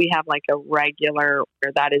like if we have like a regular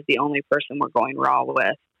where that is the only person we're going raw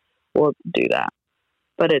with, we'll do that.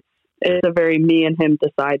 But it's a very me and him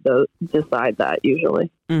decide that usually.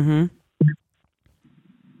 Mm-hmm.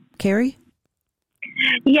 Carrie?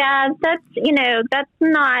 Yeah, that's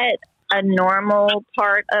not a normal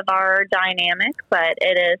part of our dynamic, but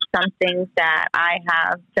it is something that I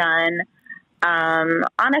have done on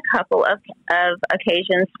a couple of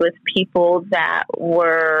occasions with people that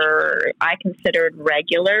were I considered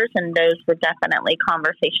regulars, and those were definitely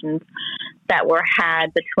conversations that were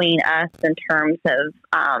had between us in terms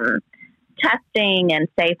of testing and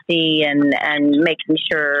safety and making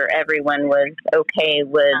sure everyone was okay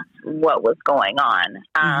with what was going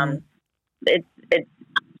on. It's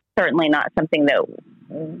certainly not something that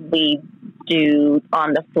we do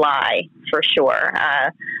on the fly, for sure.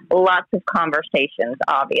 Lots of conversations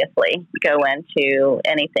obviously go into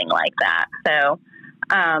anything like that. So,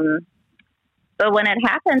 but when it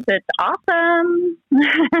happens, it's awesome.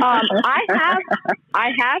 I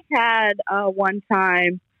have had one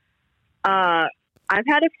time. I've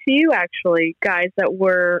had a few actually guys that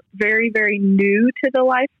were very, very new to the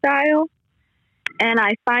lifestyle, and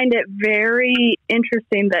I find it very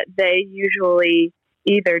interesting that they usually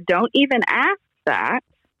either don't even ask that,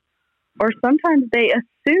 or sometimes they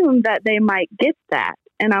assume that they might get that.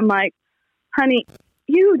 And I'm like, honey,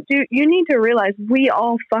 you need to realize we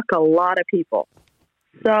all fuck a lot of people.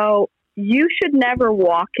 So you should never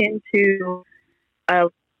walk into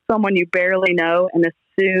someone you barely know and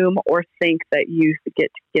assume or think that you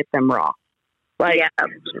get them raw. Like,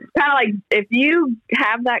 kind of like if you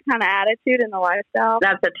have that kind of attitude in the lifestyle,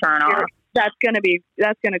 that's a turn off. That's going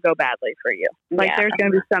to go badly for you. Like, there's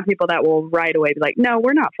going to be some people that will right away be like, no,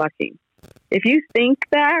 we're not fucking. If you think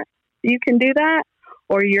that you can do that,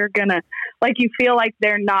 or you're going to, like, you feel like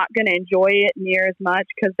they're not going to enjoy it near as much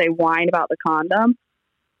because they whine about the condom,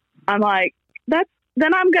 I'm like,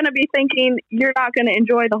 then I'm going to be thinking you're not going to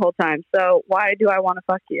enjoy the whole time. So why do I want to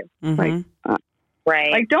fuck you? Mm-hmm. Like,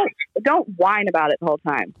 right. Like, don't whine about it the whole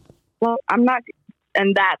time. Well, I'm not.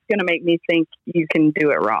 And that's going to make me think you can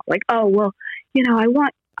do it raw. Like, oh, well,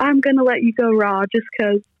 I'm going to let you go raw just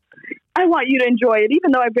because I want you to enjoy it,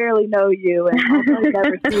 even though I barely know you. And I'll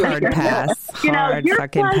never see you. Hard pass. Hard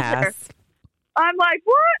fucking pass. I'm like,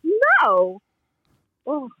 what? No.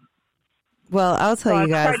 Oh. Well, I'll tell you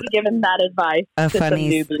guys. I tried to give him that advice.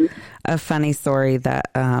 A funny story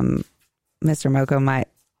that Mr. Moco might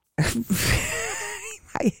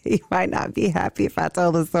he might not be happy if I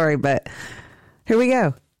tell the story, but here we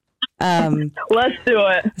go. Let's do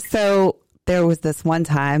it. So there was this one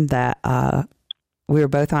time that we were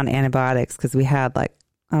both on antibiotics because we had I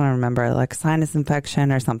don't remember, like a sinus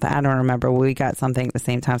infection or something. I don't remember. We got something at the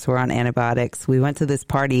same time, so we're on antibiotics. We went to this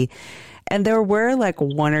party, and there were like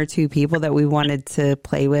one or two people that we wanted to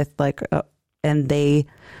play with, and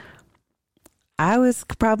I was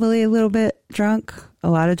probably a little bit drunk, a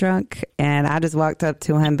lot of drunk, and I just walked up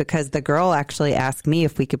to him because the girl actually asked me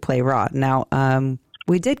if we could play raw. Now,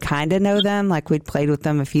 we did kind of know them, like we'd played with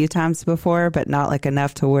them a few times before, but not like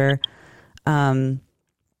enough to where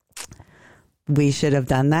we should have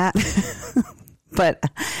done that. But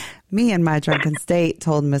me in my drunken state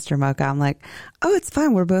told Mr. Mocha, I'm like, oh, it's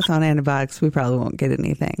fine. We're both on antibiotics. We probably won't get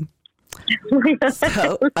anything.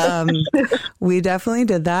 So we definitely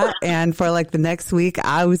did that. And for like the next week,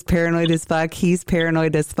 I was paranoid as fuck. He's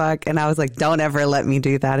paranoid as fuck. And I was like, don't ever let me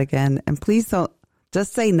do that again. And please don't.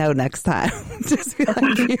 Just say no next time. Just be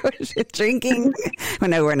like, you're drinking. Well,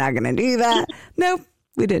 no, we're not going to do that. Nope,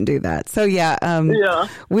 we didn't do that. So yeah,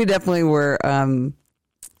 we definitely were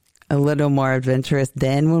a little more adventurous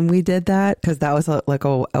then when we did that, because that was like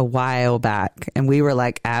a while back, and we were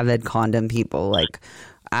like avid condom people. Like,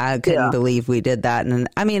 I couldn't believe we did that. And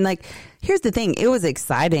I mean, like, here's the thing: it was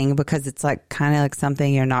exciting because it's like kind of like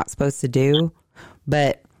something you're not supposed to do,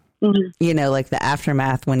 but you know, like the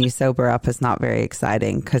aftermath when you sober up is not very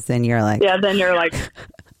exciting because then you're like, then you're like,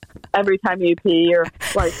 every time you pee, you're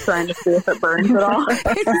like trying to see if it burns at all.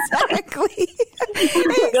 Exactly.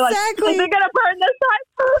 You're like, is it gonna burn this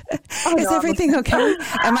time? Is everything okay?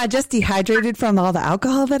 Am I just dehydrated from all the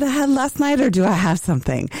alcohol that I had last night, or do I have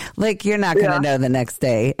something? Like, you're not going to know the next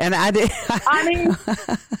day. And I did. I mean,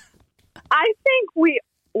 I think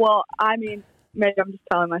maybe I'm just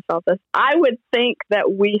telling myself this. I would think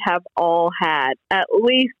that we have all had at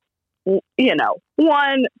least, you know,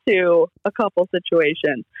 one to a couple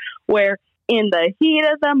situations where in the heat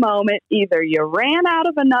of the moment, either you ran out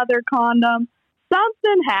of another condom,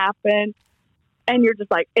 something happened, and you're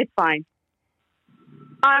just like, it's fine.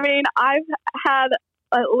 I mean, I've had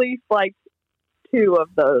at least like 2 of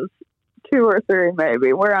those, 2 or 3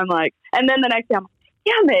 maybe, where I'm like, and then the next day I'm like,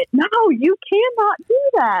 damn it, no, you cannot do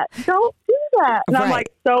that. Don't do that. And I'm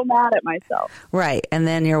like so mad at myself. Right. And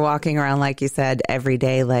then you're walking around, like you said, every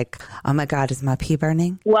day like, oh my God, is my pee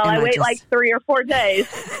burning? Well, I wait like 3 or 4 days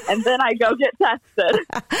and then I go get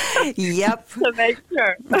tested. Yep. To make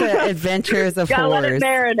sure. The adventures of gotta horrors.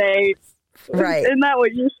 Let it marinate. Right. Isn't that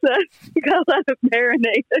what you said? You gotta let it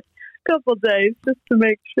marinate a couple days just to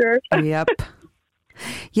make sure. Yep.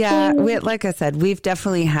 Yeah. Like I said, we've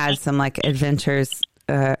definitely had some like adventures.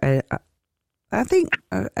 I think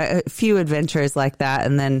a few adventures like that.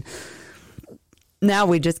 And then now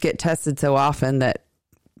we just get tested so often that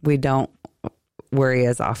we don't worry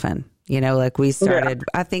as often. You know, like we started,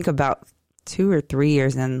 I think about 2 or 3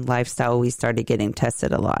 years in lifestyle, we started getting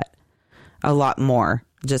tested a lot more,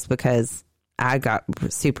 just because I got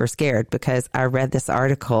super scared because I read this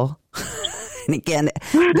article. And again,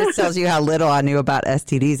 this tells you how little I knew about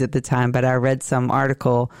STDs at the time, but I read some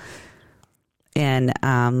article in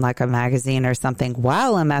like a magazine or something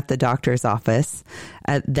while I'm at the doctor's office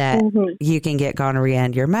that you can get gonorrhea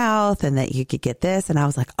in your mouth and that you could get this. And I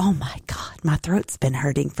was like, oh my God, my throat's been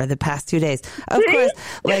hurting for the past 2 days. Of course,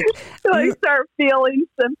 like, so you start feeling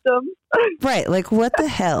symptoms. Right. Like, what the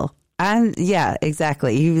hell? Yeah,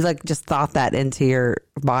 exactly. You like just thought that into your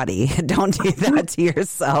body. Don't do that to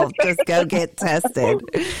yourself. Just go get tested.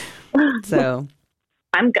 So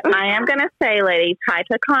I am going to say, ladies,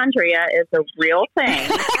 hypochondria is a real thing.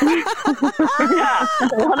 Yeah,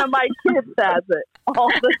 one of my kids has it all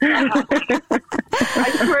the time. I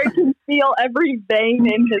swear he can feel every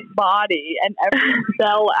vein in his body and every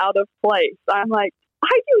cell out of place. I'm like,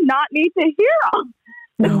 I do not need to hear them.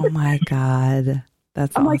 Oh my God.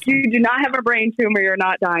 That's I'm awesome. like, you do not have a brain tumor. You're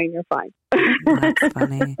not dying. You're fine. That's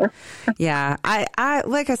funny. Yeah. I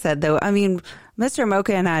like I said, though, I mean, Mr.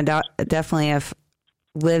 Mocha and I definitely have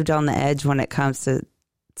lived on the edge when it comes to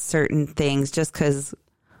certain things, just because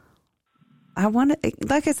I want to,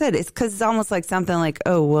 like I said, it's because it's almost like something like,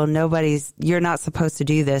 oh, well, you're not supposed to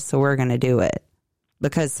do this, so we're going to do it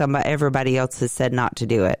because everybody else has said not to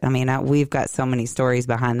do it. I mean, we've got so many stories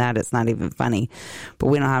behind that, it's not even funny, but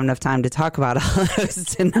we don't have enough time to talk about all those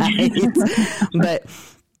tonight. But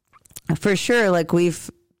for sure, like, we've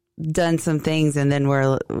done some things and then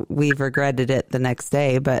we've regretted it the next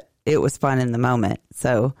day, but it was fun in the moment.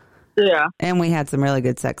 So, yeah. And we had some really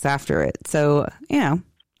good sex after it. So, you know,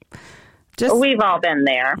 we've all been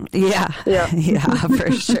there. Yeah.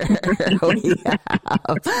 For sure. We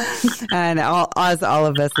have. And all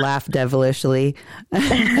of us laugh devilishly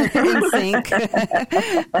in sync.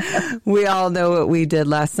 We all know what we did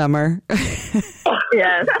last summer.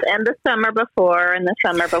 Yes. And the summer before and the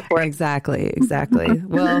summer before. Exactly.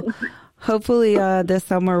 Well, hopefully this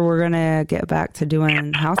summer we're going to get back to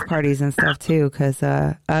doing house parties and stuff too, because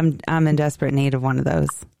I'm in desperate need of one of those.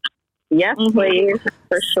 Yes, please,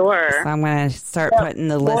 for sure. So I'm going to start putting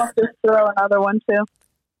the list. We'll just throw another one too.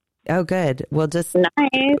 Oh, good. Well, just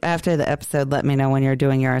after the episode, let me know when you're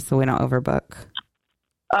doing yours so we don't overbook.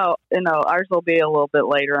 Oh, no, ours will be a little bit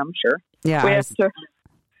later, I'm sure. Yeah. We have to.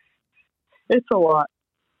 It's a lot.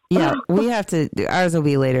 Yeah, we have to. Ours will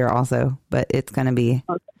be later also, but it's going to be.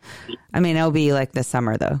 Okay. I mean, it'll be like this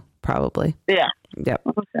summer though, probably. Yeah. Yep.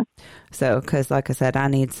 Okay. So, because like I said, I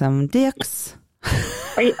need some dicks.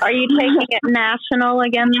 Are you taking it national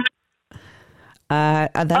again?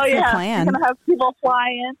 That's the plan. You're gonna have people fly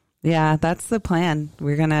in. Yeah, that's the plan.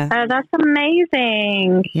 We're gonna. Oh, that's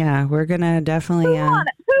amazing. Yeah, we're gonna definitely. Who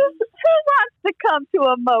wants to come to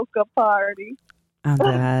a mocha party? I'm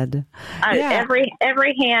glad. Yeah.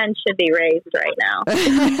 Every hand should be raised right now.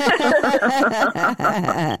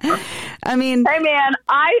 I mean, hey man,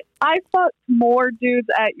 I fucked more dudes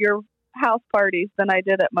at your house parties than I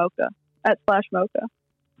did at Mocha, at Splash Mocha.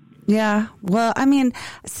 Yeah, well, I mean,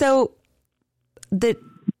 so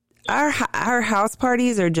our house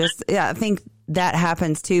parties are just, I think that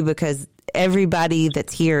happens too, because everybody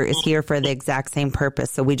that's here is here for the exact same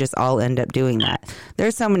purpose. So we just all end up doing that.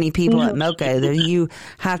 There's so many people at Mocha that you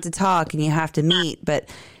have to talk and you have to meet. But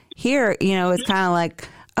here, you know, it's kind of like,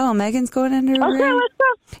 oh, Megan's going into her room. Let's go.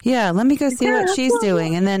 Yeah, let me go see what she's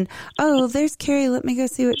doing. And then, oh, there's Carrie. Let me go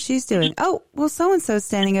see what she's doing. Oh, well, so-and-so's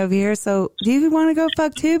standing over here. So do you want to go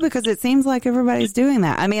fuck too? Because it seems like everybody's doing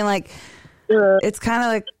that. I mean, like, it's kind of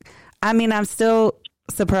like, I mean, I'm still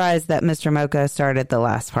surprised that Mr. Mocha started the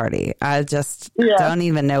last party. I just don't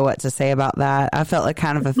even know what to say about that. I felt like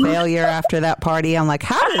kind of a failure after that party. I'm like,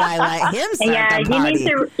 how did I let him start the party?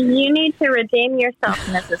 You need to redeem yourself,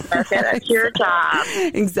 Mrs. Mocha. That's your job.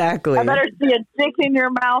 Exactly. I better see a dick in your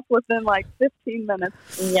mouth within like 15 minutes.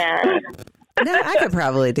 Yeah. No, I could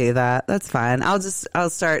probably do that. That's fine. I'll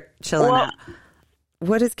start chilling out.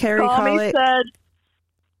 What does Carrie call it? Said,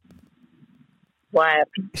 what?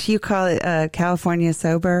 You call it California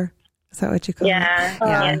sober? Is that what you call it? Yeah.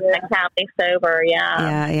 Cali sober,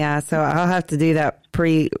 Yeah. So I'll have to do that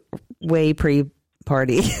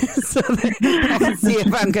pre-party. So I can see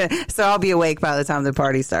if I'm good. So I'll be awake by the time the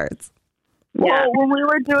party starts. Yeah. Well, when we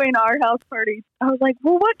were doing our house party, I was like,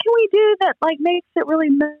 well, what can we do that like makes it really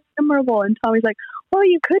memorable? And Tommy's like, well,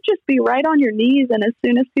 you could just be right on your knees, and as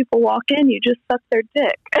soon as people walk in, you just suck their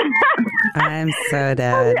dick. I'm so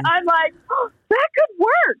dead. I'm like, oh, that could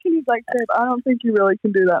work. And he's like, babe, I don't think you really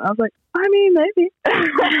can do that. And I was like, I mean, maybe.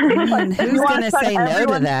 Like, who's going to say no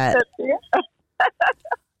to that?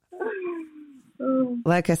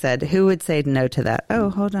 Like I said, who would say no to that? Oh,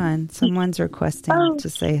 hold on. Someone's requesting to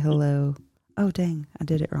say hello. Oh, dang. I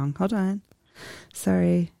did it wrong. Hold on.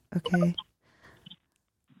 Sorry. Okay.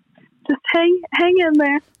 Just hang in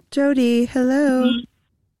there. Jody, hello.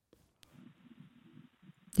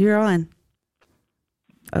 You're on.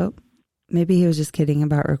 Oh, maybe he was just kidding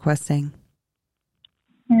about requesting.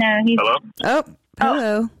 No, he's... Hello? Oh,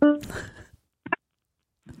 hello. Can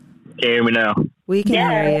you hear me now? We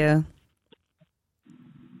can hear you.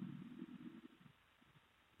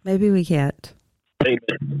 Maybe we can't.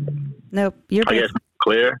 Nope, you're I guess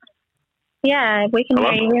clear. Yeah, we can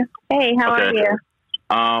hear you. Hey, how are you?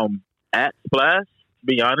 At Splash, to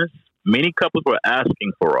be honest, many couples were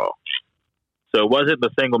asking for Raw. So it wasn't the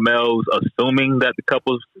single males assuming that the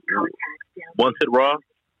couples wanted Raw.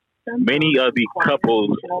 Many of the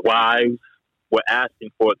couples' wives were asking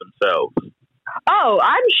for it themselves. Oh,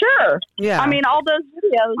 I'm sure. Yeah. I mean, all those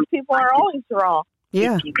videos, people are always raw.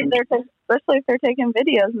 Yeah. Especially if they're taking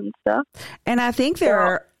videos and stuff. And I think there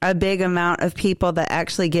are a big amount of people that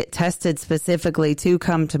actually get tested specifically to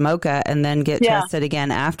come to Mocha and then get tested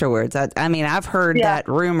again afterwards. I mean, I've heard that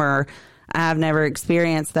rumor. I've never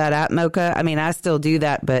experienced that at Mocha. I mean, I still do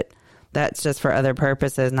that, but that's just for other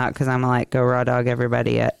purposes, not because I'm like, go raw dog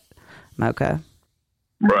everybody at Mocha.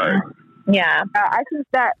 Right. Yeah. I think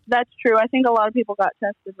that's true. I think a lot of people got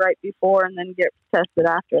tested right before and then get tested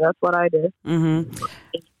after. That's what I did. Mm-hmm.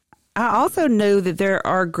 I also know that there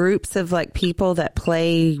are groups of like people that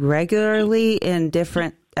play regularly at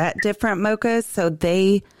different Mochas. So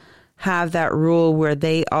they have that rule where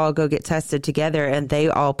they all go get tested together and they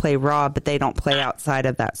all play raw, but they don't play outside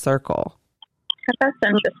of that circle. That's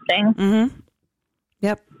interesting. Mm-hmm.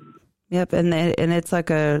 Yep. And it's like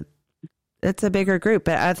it's a bigger group,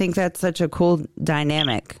 but I think that's such a cool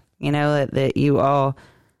dynamic, you know, that you all,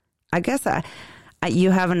 I guess you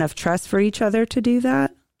have enough trust for each other to do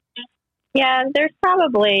that. Yeah, there's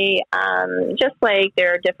probably, just like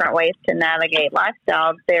there are different ways to navigate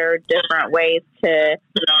lifestyles, there are different ways to,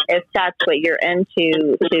 if that's what you're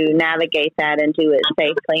into, to navigate that and do it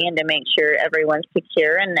safely and to make sure everyone's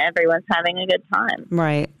secure and everyone's having a good time.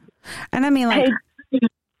 Right. And I mean, like... Hey,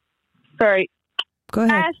 sorry. Go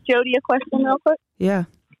ahead. Can I ask Jody a question real quick? Yeah.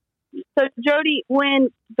 So, Jody, when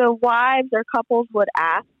the wives or couples would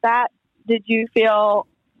ask that,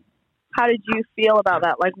 how did you feel about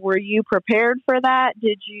that? Like, were you prepared for that?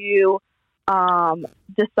 Did you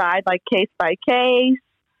decide, like, case by case?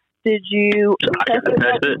 Did you test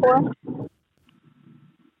it before?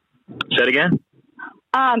 Say it again?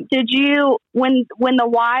 Did you, when the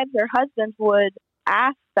wives or husbands would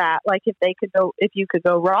ask that, like, if you could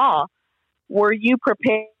go raw, were you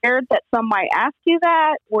prepared that some might ask you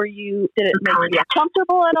that? Did it make you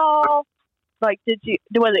uncomfortable at all? Like,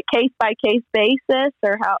 was it case by case basis,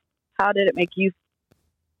 or how did it make you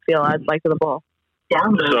feel as like the bull?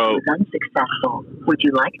 Download is unsuccessful. Would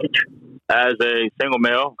you like to? As a single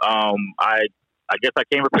male, I guess I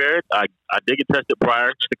came prepared. I did get tested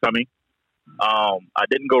prior to coming. I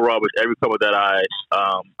didn't go raw with every couple that I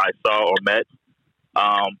saw or met.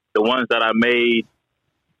 The ones that I made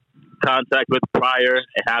contact with prior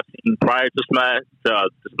and have seen prior to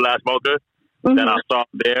Splash Mocha, that I saw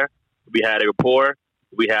there. We had a rapport.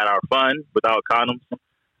 We had our fun without condoms.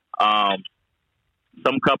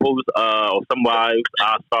 Some couples or some wives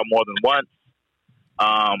I saw more than once.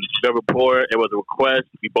 Good rapport. It was a request.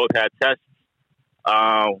 We both had tests.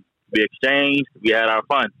 We exchanged. We had our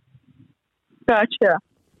fun. Gotcha.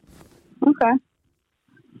 Okay.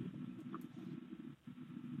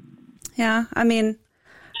 Yeah, I mean,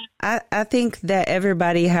 I think that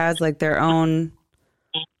everybody has like their own,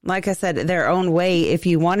 like I said, their own way. If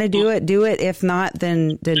you want to do it, do it. If not,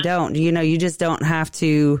 then don't. You know, you just don't have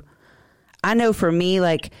to. I know for me,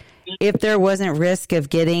 like, if there wasn't risk of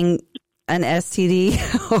getting an STD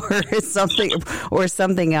or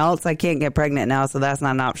something else, I can't get pregnant now, so that's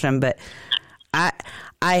not an option. But I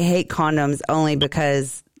hate condoms only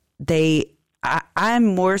because I'm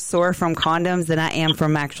more sore from condoms than I am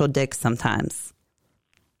from actual dicks sometimes.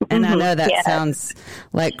 And I know that sounds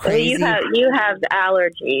like crazy. Well, you have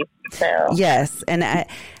allergies, so yes,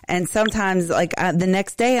 and sometimes like the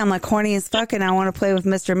next day I'm like horny as fuck and I want to play with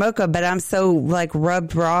Mr. Mocha, but I'm so like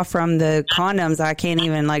rubbed raw from the condoms I can't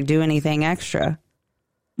even like do anything extra.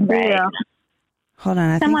 Right. Yeah. Hold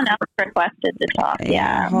on, someone else requested to talk.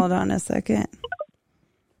 Yeah. Hold on a second.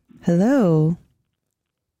 Hello.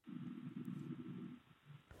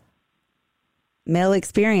 Male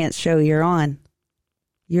Experience Show, you're on.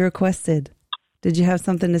 You're requested. Did you have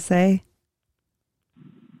something to say?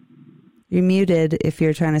 You're muted if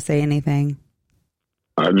you're trying to say anything.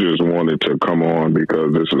 I just wanted to come on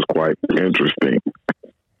because this is quite interesting.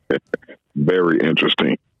 Very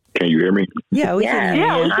interesting. Can you hear me? Yeah, we can hear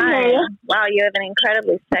you. We can hear you. Wow, you have an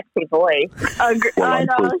incredibly sexy voice. I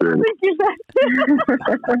know.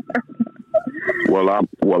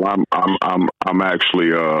 I'm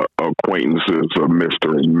actually acquaintances of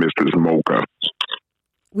Mr. and Mrs. Mocha.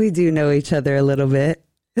 We do know each other a little bit.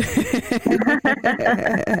 Well,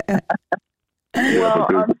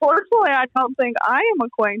 unfortunately, I don't think I am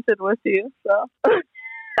acquainted with you. So.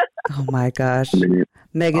 Oh my gosh,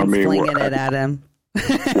 Megan's flinging it at him.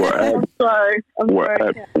 I'm sorry.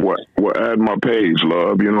 Add my page,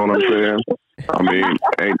 love. You know what I'm saying? I mean,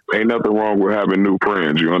 ain't nothing wrong with having new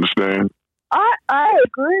friends. You understand? I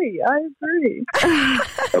agree. Absolutely.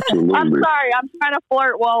 I'm sorry. I'm trying to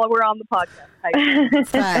flirt while we're on the podcast. It's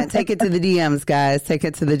fine. Take it to the DMs, guys. Take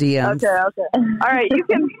it to the DMs. Okay. All right. You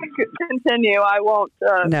can continue. I won't.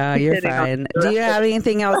 No, you're fine. Do you have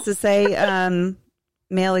anything else to say?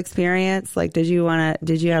 Male Experience? Like, did you have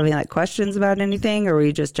any like questions about anything, or were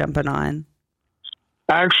you just jumping on?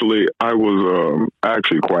 Actually, I was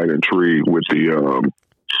actually quite intrigued with the.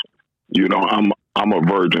 I'm a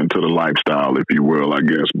virgin to the lifestyle, if you will, I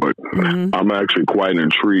guess, but I'm actually quite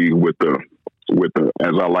intrigued with the,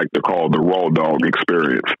 as I like to call, the raw dog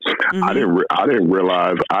experience. I didn't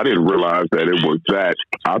realize that it was that.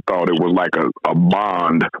 I thought it was like a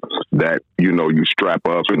bond that, you strap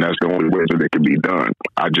up and that's the only way that it can be done.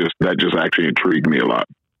 That just actually intrigued me a lot.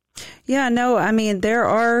 Yeah, no, I mean, there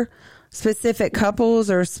are specific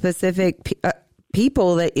couples or specific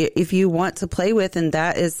people that if you want to play with, and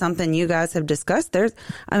that is something you guys have discussed,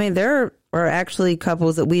 there are actually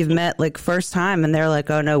couples that we've met like first time and they're like,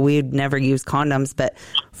 oh no, we'd never use condoms. But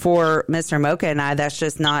for Mr. Mocha and I, that's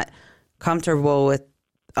just not comfortable with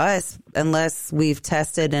us unless we've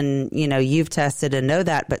tested and, you've tested and know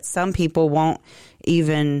that. But some people won't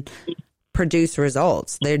even produce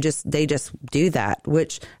results. They just do that,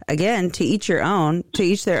 which again, to each their own,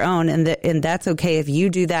 and that's okay if you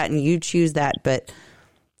do that and you choose that. But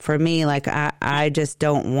for me, like I just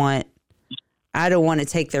don't want to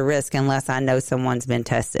take the risk unless I know someone's been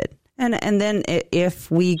tested. And then if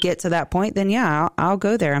we get to that point, then yeah, I'll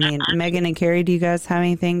go there. I mean, Megan and Carrie, do you guys have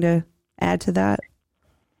anything to add to that?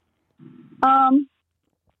 I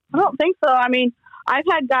don't think so. I mean, I've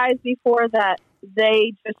had guys before that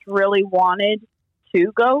they just really wanted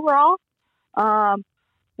to go raw.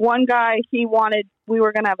 One guy, we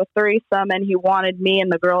were going to have a threesome and he wanted me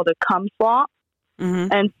and the girl to cum swap.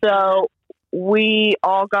 Mm-hmm. And so we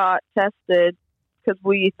all got tested because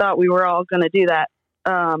we thought we were all going to do that.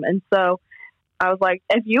 And so I was like,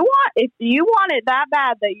 if you want it that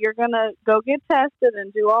bad that you're going to go get tested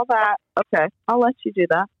and do all that, okay, I'll let you do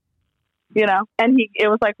that. And it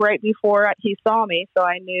was like right before he saw me. So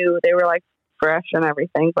I knew they were like fresh and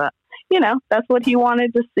everything, but that's what he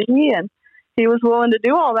wanted to see. And he was willing to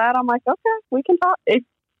do all that. I'm like, okay, we can talk.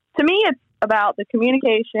 To me, it's about the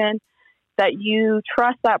communication, that you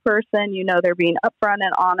trust that person, they're being upfront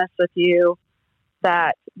and honest with you,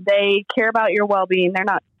 that they care about your well-being. They're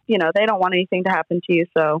not, they don't want anything to happen to you.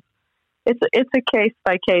 So it's a case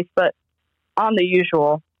by case, but on the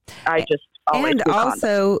usual, I just always and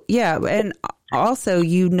also, yeah. And also,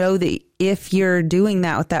 you know that if you're doing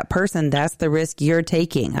that with that person, that's the risk you're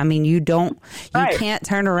taking. I mean, you can't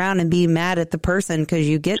turn around and be mad at the person because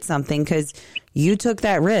you get something, because you took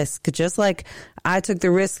that risk. Just like I took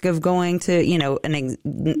the risk of going to, you know,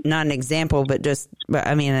 not an example, but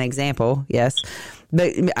an example, yes.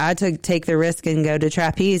 But I take the risk and go to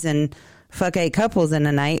Trapeze and fuck 8 couples in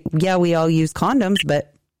a night. Yeah, we all use condoms,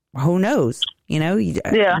 but who knows? You know,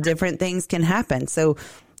 different things can happen. So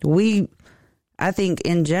I think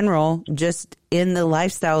in general, just in the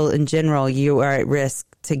lifestyle in general, you are at risk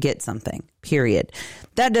to get something, period.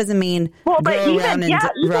 That doesn't mean go around and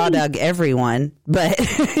raw dog everyone, but,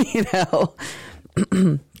 you know.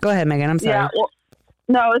 Go ahead, Megan. I'm sorry. Yeah, well,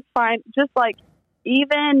 no, it's fine. Just like,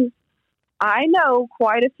 even I know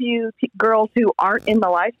quite a few girls who aren't in the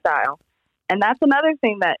lifestyle. And that's another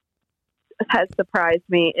thing that has surprised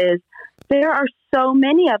me is there are so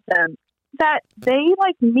many of them that they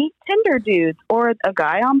like meet Tinder dudes or a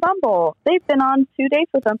guy on Bumble. They've been on 2 dates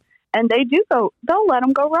with them, and they'll let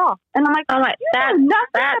them go raw. And I'm like,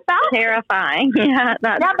 that's terrifying. Yeah,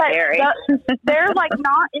 that's scary. They're like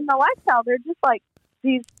not in the lifestyle. They're just like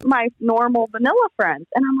my normal vanilla friends.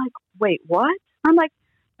 And I'm like, wait, what? I'm like,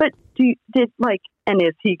 but and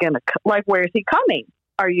is he gonna where is he coming?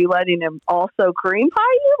 Are you letting him also cream pie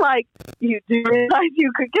you? Like, you do realize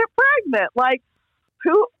you could get pregnant. Like,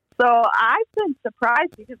 who? So I've been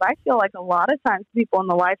surprised because I feel like a lot of times people in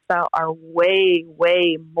the lifestyle are way,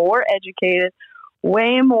 way more educated,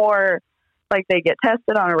 way more, like, they get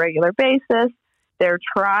tested on a regular basis. They're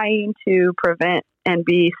trying to prevent and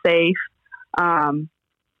be safe. So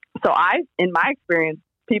in my experience,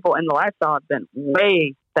 people in the lifestyle have been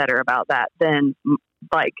way better about that than,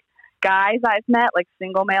 like, guys I've met, like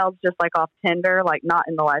single males, just like off Tinder, like not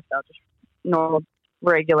in the lifestyle, just normal,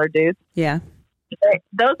 regular dudes. Yeah.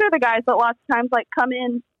 Those are the guys that lots of times like come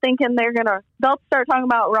in thinking they'll start talking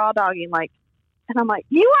about raw dogging, like, and I'm like,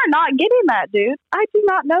 you are not getting that, dude. I do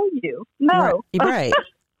not know you. No. Right.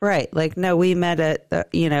 Right. Like, no, we met at,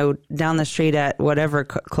 down the street at whatever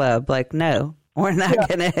club. Like, no. We're not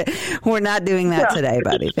doing that today,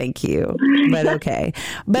 buddy. Thank you. But okay.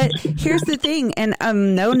 But here's the thing, and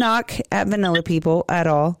no knock at vanilla people at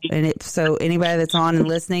all. And so anybody that's on and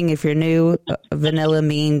listening, if you're new, vanilla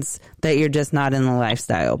means that you're just not in the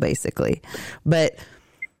lifestyle, basically. But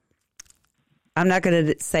I'm not going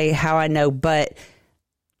to say how I know, but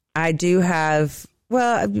I do have,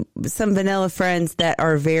 some vanilla friends that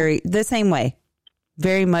are the same way.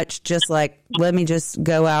 Very much just like, let me just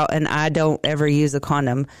go out and I don't ever use a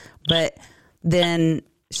condom. But then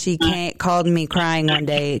she called me crying one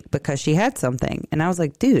day because she had something. And I was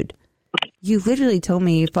like, dude, you literally told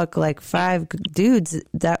me you fuck like 5 dudes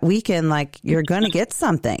that weekend. Like, you're going to get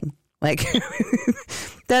something. Like,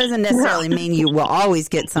 that doesn't necessarily mean you will always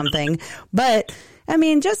get something. But I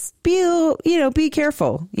mean, just be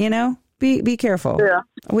careful, be careful. Yeah.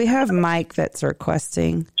 We have Mike that's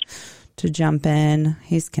requesting to jump in.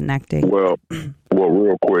 He's connecting. Well,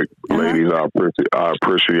 real quick, ladies, I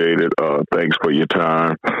appreciate it. Thanks for your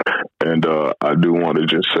time. And I do want to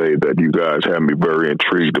just say that you guys have me very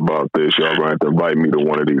intrigued about this. Y'all going to have to invite me to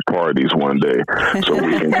one of these parties one day so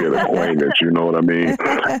we can get acquainted. You know what I mean?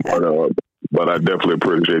 But I definitely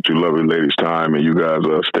appreciate you lovely ladies' time, and you guys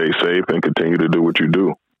stay safe and continue to do what you do.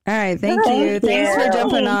 All right. Thank you. Thanks for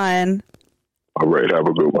jumping on. All right. Have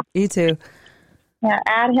a good one. You too. Yeah,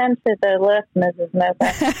 add him to the list, Mrs.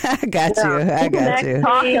 Mocha. I got you.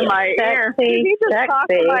 Talk in my ear. He just talks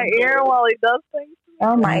in my ear while he does things.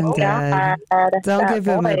 Oh my God. Don't give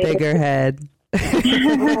him a bigger head. I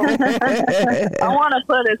want to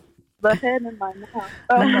put the head in my mouth.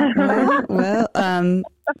 Well,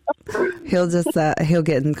 he'll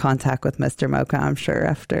get in contact with Mr. Mocha, I'm sure,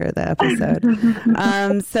 after the episode.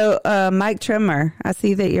 So Mike Trimmer, I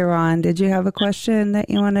see that you're on. Did you have a question that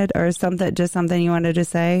you wanted, or something you wanted to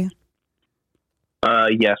say?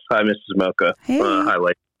 Yes. Hi, Mrs. Mocha. Hey. Hi,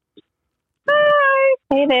 ladies. Hi.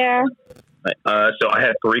 Hey there. So I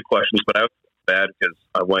had 3 questions, but I was bad because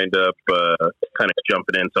I wind up kind of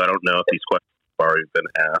jumping in, so I don't know if these questions have already been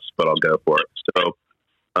asked, but I'll go for it. So,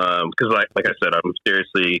 because like I said, I'm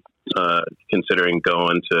seriously considering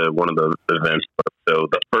going to one of the events. So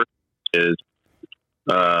the first is,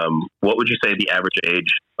 what would you say the average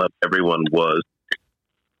age of everyone was?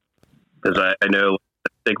 Because I know the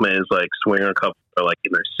stigma is like swinger couples are like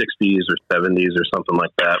in their 60s or 70s or something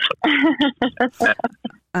like that.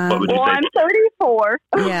 What would you say? I'm 34.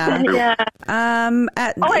 Yeah.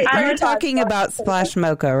 You're talking about Splash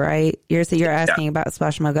Mocha, right? You're asking about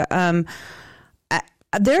Splash Mocha.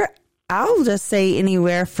 I'll just say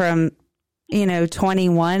anywhere from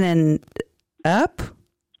 21 and up.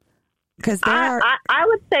 Because I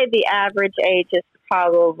would say the average age is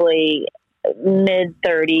probably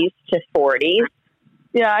mid-30s to 40s.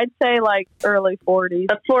 Yeah, I'd say like early 40s.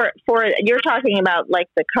 But for you're talking about like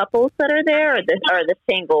the couples that are there, or the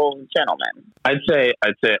single gentlemen? I'd say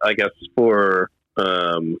I guess for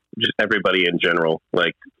just everybody in general,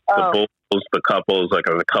 like the bulls, the couples, like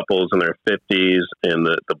are the couples in their 50s and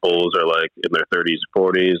the bulls are like in their 30s,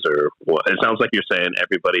 40s, or what? It sounds like you're saying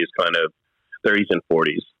everybody's kind of 30s and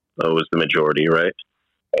 40s was the majority, right?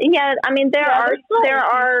 Yeah, I mean there are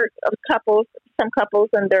some couples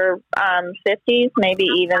in their 50s, maybe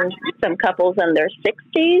even some couples in their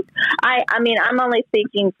 60s. I mean, I'm only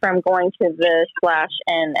speaking from going to the Splash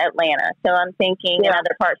in Atlanta, so I'm thinking in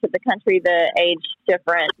other parts of the country the age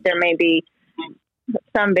different. There may be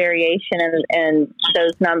some variation in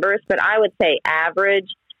those numbers, but I would say average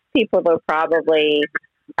people are probably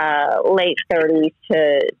late 30s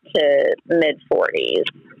to mid 40s.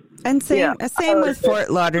 And same with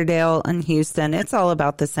Fort Lauderdale and Houston. It's all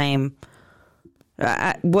about the same.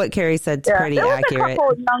 What Carrie said is pretty accurate. There was a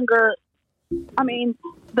couple younger. I mean,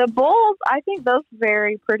 the Bulls, I think those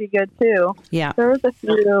vary pretty good too. Yeah. There was a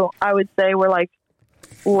few, I would say, were like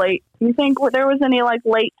late. You think there was any like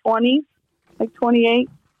late 20s, like 28?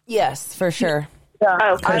 Yes, for sure. Yeah.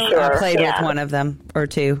 Oh, for sure. I played with one of them or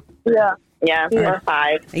two. Yeah. Yeah, or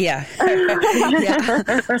 5. Yeah.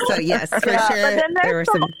 Yeah. So, yes, for sure. But then there's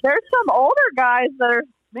some older guys that are,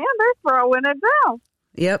 man, they're throwing it down.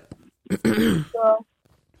 Yep. So,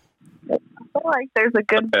 I feel like there's a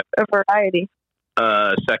good variety.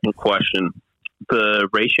 Second question. The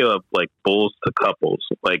ratio of like bulls to couples,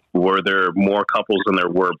 like were there more couples than there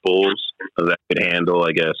were bulls that could handle,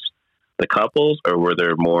 I guess, the couples, or were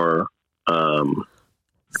there more bulls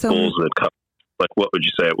that couples? Like, what would you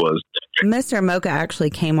say it was? Mr. Mocha actually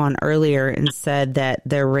came on earlier and said that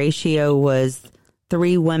their ratio was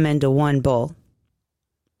 3 women to 1 bull.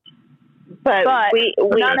 But we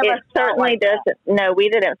certainly doesn't. No, we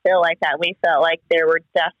didn't feel like that. We felt like there were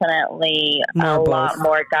definitely a lot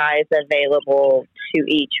more guys available to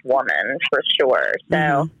each woman for sure.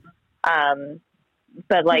 So,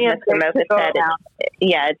 but like Mr. Mocha said,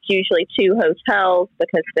 it's usually 2 hotels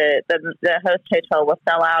because the host hotel will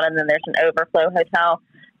sell out, and then there's an overflow hotel.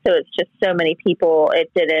 So it's just so many people. It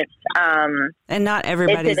didn't. And not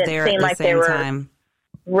everybody's there at the same time.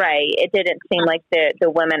 Right. It didn't seem like the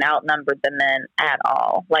women outnumbered the men at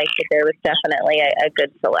all. Like there was definitely a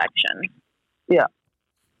good selection. Yeah.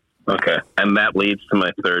 Okay. And that leads to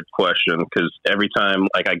my third question, because every time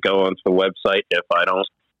like I go onto the website, if I don't,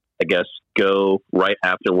 I guess, go right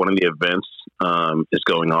after one of the events is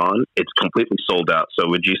going on, it's completely sold out. So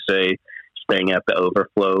would you say staying at the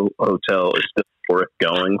Overflow Hotel is still worth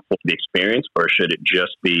going for the experience, or should it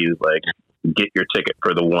just be like get your ticket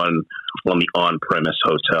for the one on the on-premise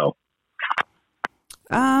hotel?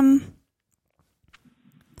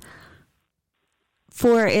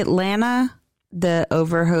 For Atlanta, the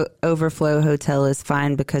Overflow Hotel is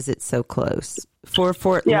fine because it's so close. For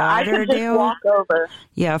Fort Lauderdale, I could just walk over.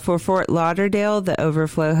 Yeah, for Fort Lauderdale, the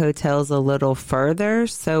Overflow Hotel is a little further.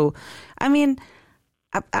 So, I mean,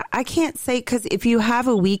 I can't say, because if you have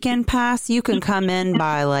a weekend pass, you can come in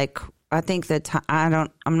by like, I think I'm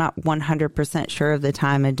not 100% sure of the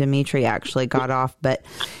time and Dimitri actually got off, but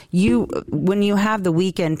when you have the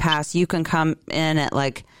weekend pass, you can come in at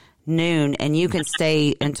like noon and you can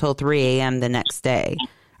stay until 3 a.m. the next day,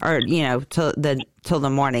 or, till the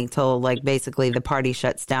morning, till like basically the party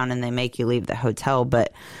shuts down and they make you leave the hotel.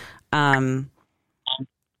 But, I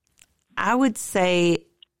would say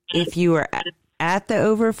if you were at the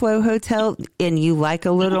Overflow Hotel and you like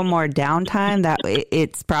a little more downtime, that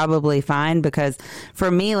it's probably fine, because for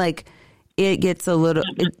me, like, it gets a little,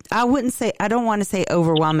 I don't want to say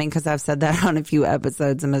overwhelming, because I've said that on a few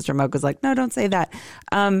episodes and Mr. Mocha's like, no, don't say that.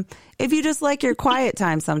 If you just like your quiet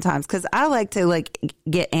time sometimes, because I like to like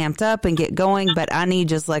get amped up and get going, but I need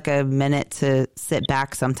just like a minute to sit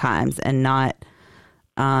back sometimes and not.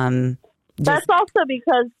 That's also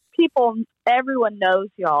because everyone knows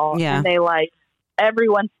y'all, and they like,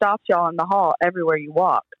 everyone stops y'all in the hall everywhere you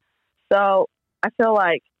walk. So I feel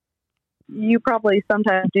like you probably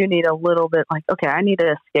sometimes do need a little bit like, okay, I need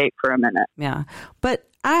to escape for a minute. Yeah. But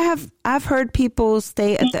I've heard people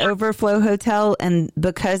stay at the Overflow Hotel, and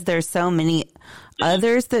because there's so many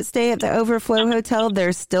others that stay at the Overflow Hotel,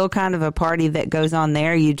 there's still kind of a party that goes on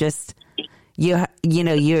there. You just, you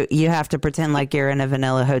have to pretend like you're in a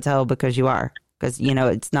vanilla hotel, because you are, because,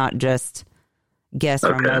 it's not just guests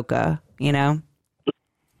from Mocha,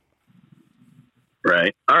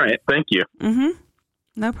 Right. All right. Thank you. Mm-hmm.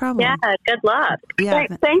 No problem. Yeah. Good luck. Yeah.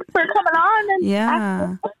 Thanks for coming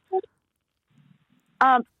on.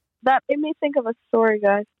 And that made me think of a story,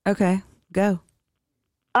 guys. Okay, go.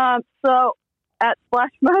 So at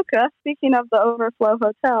Splash Mocha, speaking of the Overflow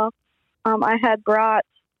Hotel, I had brought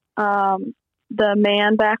the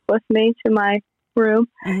man back with me to my room,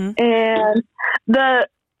 and the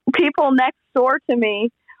people next door to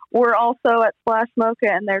me were also at Splash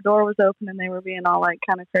Mocha, and their door was open, and they were being all like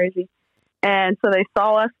kind of crazy. And so they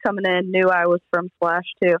saw us coming in, knew I was from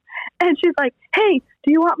Splash too. And she's like, "Hey,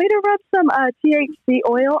 do you want me to rub some THC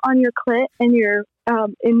oil on your clit and your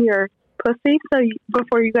in your pussy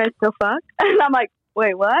before you guys go fuck?" And I'm like,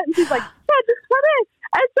 "Wait, what?" And she's like, "Yeah, just put it."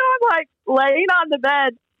 And so I'm like laying on the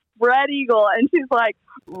bed, Red Eagle, and she's like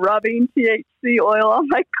rubbing THC oil on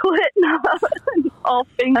my clit, all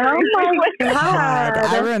fingering. Oh my God.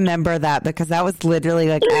 I remember that because that was literally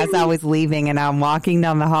like as I was leaving and I'm walking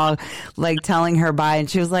down the hall, like telling her bye, and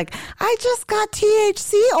she was like, "I just got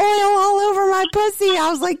THC oil all over my pussy." I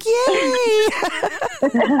was like, "Yay!"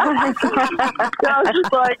 So I was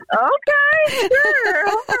just like, "Okay, sure."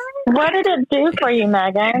 Okay. What did it do for you,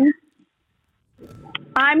 Megan?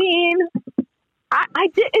 I mean, I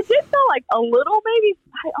did. It did feel like a little, maybe.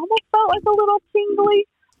 I almost felt like a little tingly.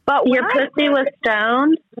 But your pussy was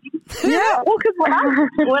stoned. Yeah, well, because when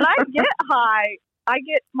I get high,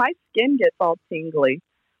 my skin gets all tingly.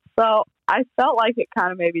 So I felt like it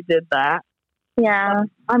kind of maybe did that. Yeah.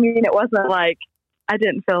 I mean, it wasn't like I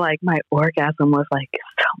didn't feel like my orgasm was like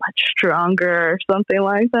so much stronger or something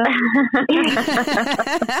like that.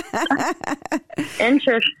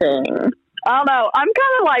 Interesting. I don't know. I'm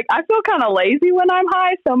kind of like, I feel kind of lazy when I'm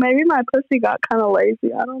high, so maybe my pussy got kind of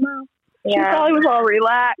lazy. I don't know. Yeah. She probably was all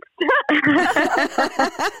relaxed.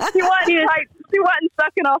 She wasn't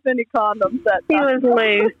sucking off any condoms that time. She was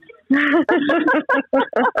loose.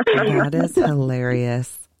 That is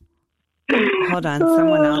hilarious. Hold on.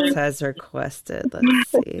 Someone else has requested.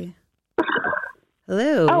 Let's see.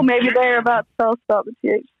 Hello. Oh, maybe they're about to tell us about the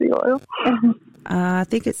THC oil. I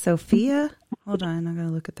think it's Sophia. Hold on. I got to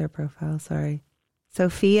look at their profile. Sorry.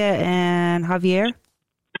 Sophia and Javier.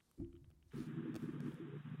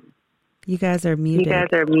 You guys are muted. Oh,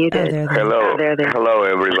 they're Hello. there. Hello,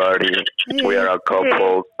 everybody. Hey. We are a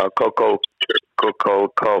couple,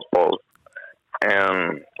 couple.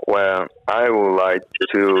 And, well, I would like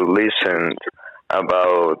to listen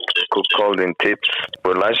about cuckolding tips,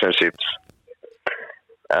 relationships,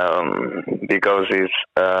 because it's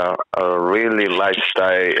a really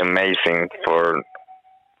lifestyle amazing for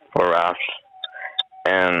us.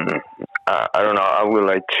 And I don't know, I would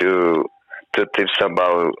like to tips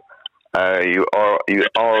about your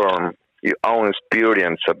own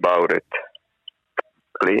experience about it,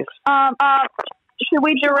 please. Should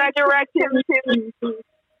we direct him to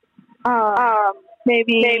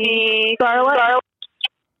maybe Scarlett?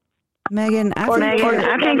 Megan, I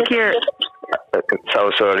think you're.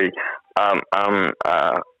 So sorry. I'm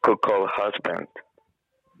a cuckold husband.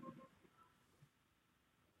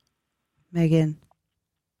 Megan.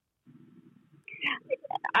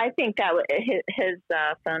 I think that his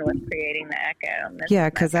phone was creating the echo. Yeah,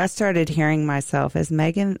 because I started hearing myself. Is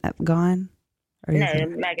Megan gone? No,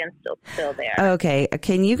 Megan's still there. Okay,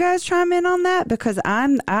 can you guys chime in on that? Because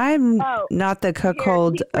I'm not the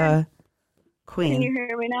cuckold queen. Can you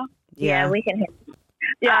hear me now? Yeah, we can hear.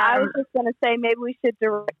 Yeah, I was just going to say maybe we should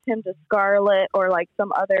direct him to Scarlett or like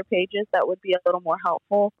some other pages that would be a little more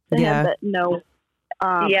helpful to him that know.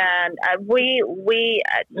 We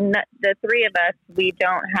the three of us, we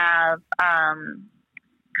don't have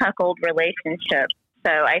cuckold relationships.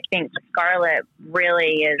 So I think Scarlett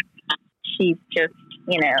really is, she's just,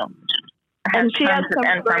 and she has some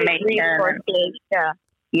information. Great resources.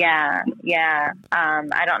 Yeah.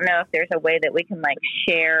 I don't know if there's a way that we can like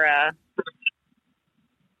share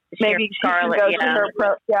maybe Scarlett, go to her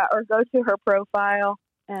or go to her profile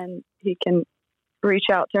and he can reach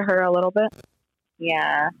out to her a little bit.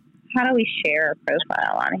 Yeah. How do we share a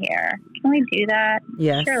profile on here? Can we do that?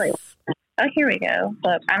 Yes. Surely. Oh, here we go.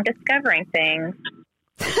 Look, I'm discovering things.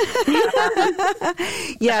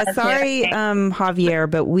 Yeah, sorry, Javier,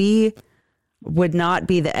 but we would not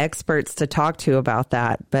be the experts to talk to about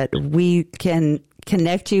that, but we can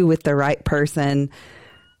connect you with the right person,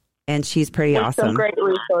 and she's pretty awesome. Some great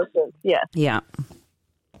resources, yes. Yeah.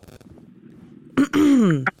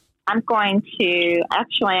 I'm going to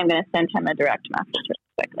send him a direct message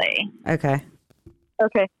quickly. Okay.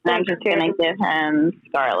 I'm just going to give him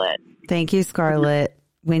Scarlett. Thank you, Scarlett.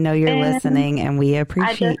 We know you're listening, and we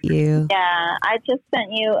appreciate you. Yeah, I just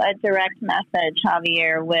sent you a direct message,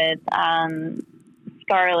 Javier, with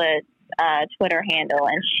Scarlett's Twitter handle,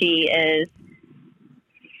 and she is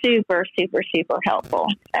super, super, super helpful.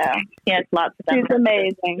 So she has lots of. She's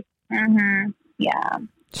amazing. Mm-hmm. Yeah.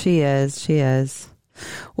 She is.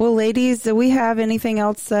 Well, ladies, do we have anything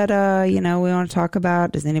else that, we want to talk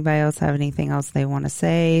about? Does anybody else have anything else they want to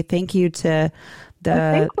say? Thank you to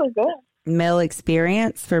the Male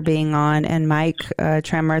Experience for being on. And Mike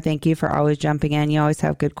Tremor, thank you for always jumping in. You always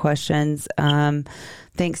have good questions.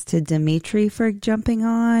 Thanks to Dimitri for jumping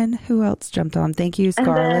on. Who else jumped on? Thank you,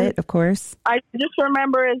 Scarlett, of course. I just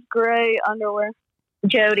remember his gray underwear.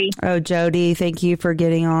 Jody. Oh, Jody, thank you for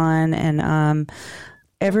getting on. And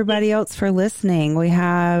everybody else for listening. We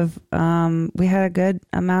had a good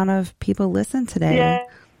amount of people listen today. Yeah.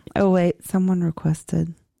 Oh, wait, someone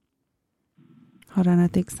requested. Hold on, I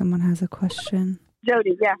think someone has a question.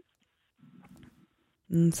 Jody, yeah.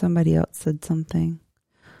 And somebody else said something.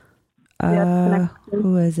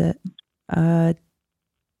 Who is it?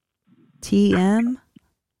 TM?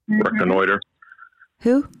 Reconnoiter.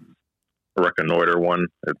 Who? Reconnoiter one.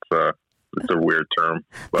 It's a weird term,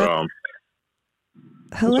 but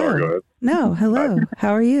hello. Sorry, go ahead. No, hello.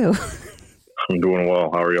 How are you? I'm doing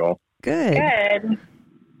well. How are y'all? Good. Good.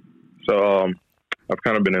 So, I've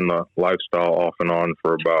kind of been in the lifestyle off and on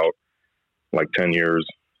for about 10 years.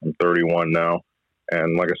 I'm 31 now.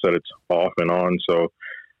 And like I said, it's off and on. So,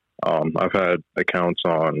 I've had accounts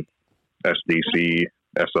on SDC,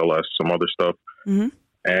 SLS, some other stuff. Mm-hmm.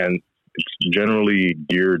 And it's generally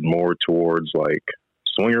geared more towards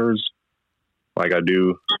swingers. Like I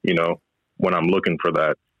do, when I'm looking for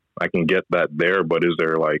that, I can get that there. But is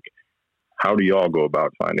there how do y'all go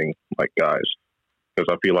about finding guys?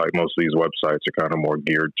 Because I feel like most of these websites are kind of more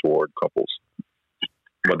geared toward couples,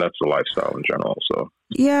 but that's the lifestyle in general. So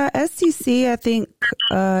yeah, SDC, I think,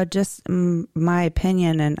 just my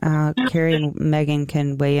opinion, and Carrie and Megan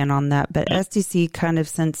can weigh in on that. But SDC kind of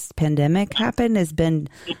since pandemic happened has been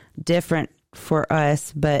different for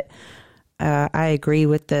us. But I agree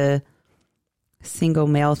with the single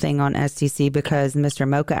male thing on SDC because Mr.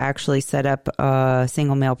 Mocha actually set up a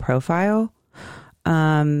single male profile.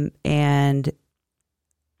 And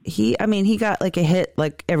he got a hit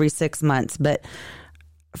every 6 months, but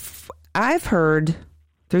I've heard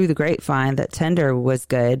through the grapevine that Tinder was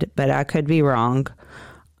good, but I could be wrong.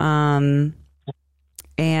 And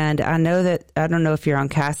I know that, I don't know if you're on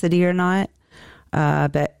Cassidy or not,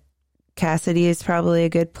 but Cassidy is probably a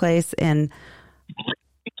good place. And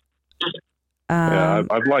yeah,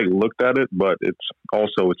 I've looked at it, but it's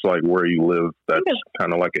where you live. That's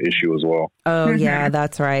kind of an issue as well. Oh yeah,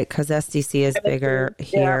 that's right. Because SDC is bigger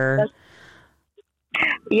here.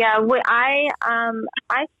 Yeah, I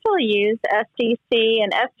still use SDC,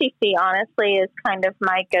 and SDC honestly is kind of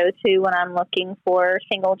my go-to when I'm looking for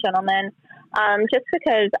single gentlemen. Just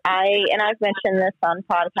because I've mentioned this on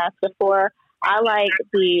podcasts before. I like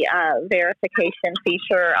the verification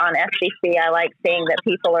feature on SDC. I like seeing that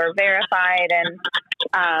people are verified and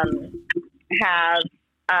have,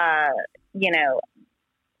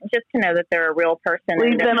 just to know that they're a real person.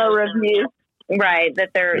 Leave them a review. Right,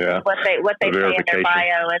 that they're what they say in their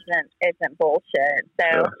bio isn't bullshit.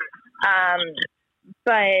 So,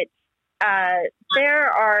 but there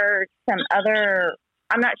are some other.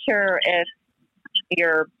 I'm not sure if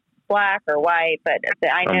you're black or white, but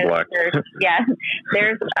I know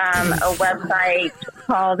there's a website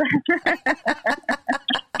called.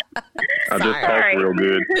 I just talked real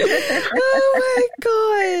good. Oh my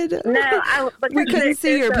god! No, we couldn't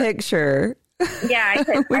see your picture. Yeah,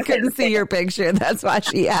 we couldn't see your picture. That's why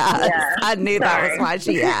she asked. Yeah, I knew that was why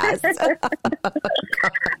she asked. But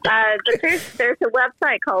there's a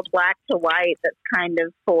website called Black to White that's kind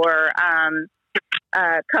of for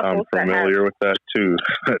couples. I'm familiar with that too.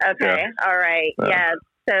 Okay, all right, yeah.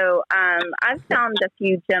 So I've found a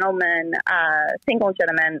few gentlemen, single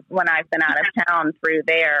gentlemen, when I've been out of town through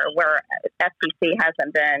there, where SDC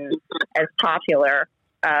hasn't been as popular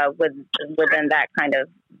within that kind of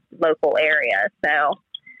local area. So,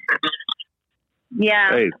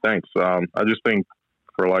 yeah. Hey, thanks. I just think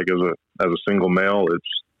for as a single male,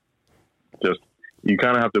 it's just you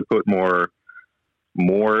kind of have to put more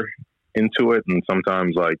into it, and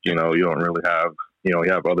sometimes you don't really have you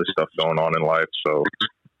have other stuff going on in life. So,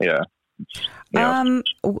 yeah.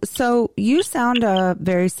 So you sound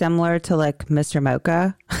very similar to Mr.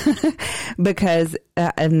 Mocha because,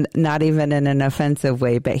 and not even in an offensive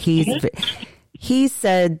way, but he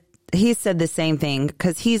said the same thing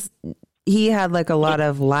because he had a lot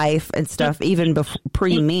of life and stuff even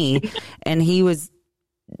pre me, and he was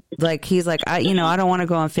he's I don't want to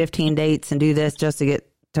go on 15 dates and do this just to get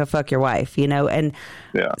to fuck your wife, and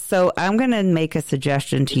so I'm gonna make a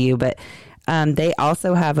suggestion to you, but. They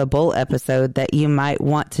also have a bull episode that you might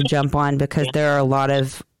want to jump on because there are a lot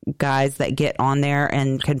of guys that get on there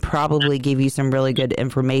and can probably give you some really good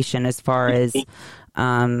information as far as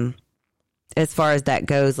as far as that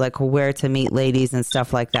goes, like where to meet ladies and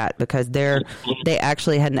stuff like that, because they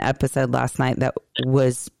actually had an episode last night that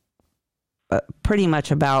was pretty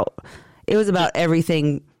much about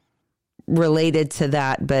everything related to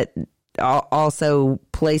that, but also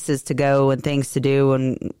places to go and things to do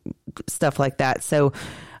and stuff like that. So,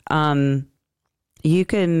 you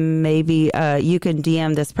can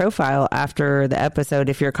DM this profile after the episode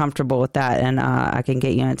if you're comfortable with that, and I can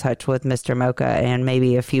get you in touch with Mr. Mocha and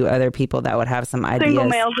maybe a few other people that would have some ideas. Single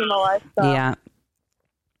males in the lifestyle. Yeah.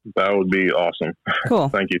 That would be awesome. Cool.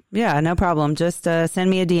 Thank you. Yeah, no problem. Just send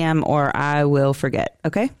me a DM or I will forget.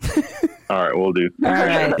 Okay? All right, we'll do. All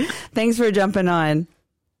right. Thanks for jumping on.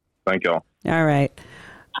 Thank y'all. All right.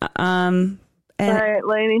 All right,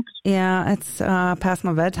 ladies. Yeah, it's past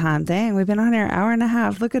my bedtime. Dang, we've been on here an hour and a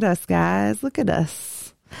half. Look at us, guys. Look at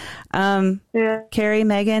us. Yeah. Carrie,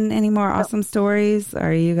 Megan, any more awesome stories?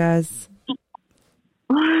 Are you guys?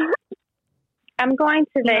 I'm going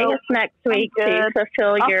to Vegas next week to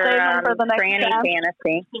fulfill your tranny time.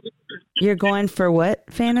 fantasy. You're going for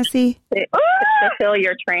what fantasy? To fulfill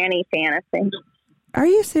your tranny fantasy. Are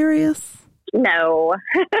you serious? No.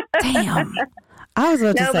 Damn. I was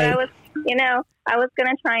about to say. But I was going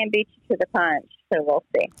to try and beat you to the punch, so we'll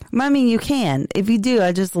see. I mean, you can. If you do,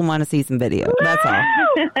 I just want to see some video. That's all.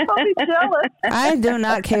 I'll be jealous. I do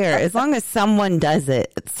not care as long as someone does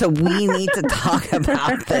it. So we need to talk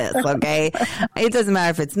about this, okay? It doesn't matter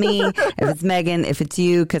if it's me, if it's Megan, if it's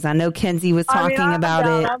you, because I know Kenzie was talking about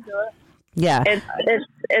it. I'll do it. Yeah,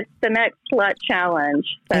 it's the next slut challenge.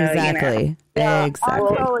 So, exactly. Yeah,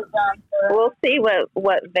 Exactly. We'll see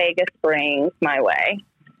what Vegas brings my way.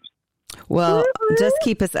 Well, just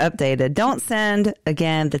keep us updated. Don't send,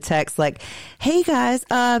 again, the text like, hey, guys,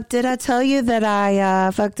 did I tell you that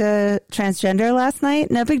I fucked a transgender last night?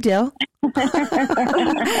 No big deal.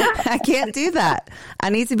 I can't do that. I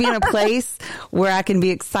need to be in a place where I can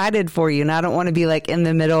be excited for you. And I don't want to be like in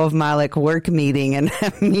the middle of my like work meeting and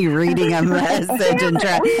have me reading a message and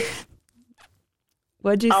try.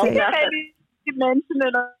 What'd you say? You mentioned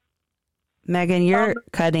it on Megan, you're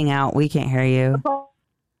cutting out. We can't hear you.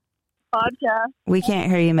 podcast. We can't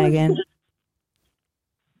hear you, Megan.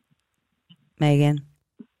 Megan.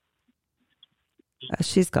 Oh,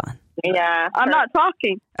 she's gone. Yeah. I'm not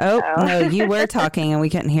talking. Oh, no, you were talking and we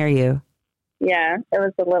couldn't hear you. Yeah, it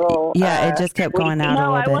was a little... Yeah, it just kept going out a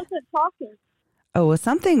little bit. No, I wasn't talking. Oh, well,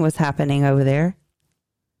 something was happening over there.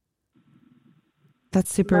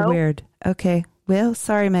 That's super weird. Okay. Well,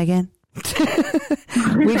 sorry, Megan.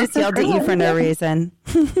 We just yelled at you for no reason.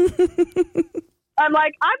 I'm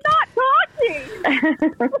like, I'm not talking.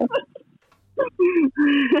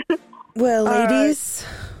 Well, ladies,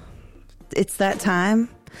 it's that time.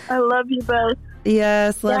 I love you both.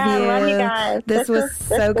 Yes, love you. Love you guys. This was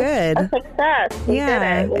so good. A success. We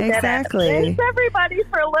Yeah, did it. exactly. Thanks, everybody,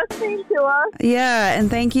 for listening to us. Yeah, and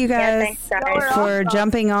thank you guys, thanks, guys. for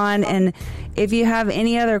jumping on. And if you have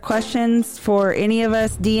any other questions for any of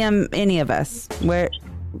us, DM any of us. We're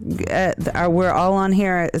all on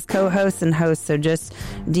here as co-hosts and hosts, so just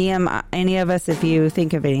DM any of us if you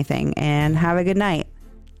think of anything. And have a good night.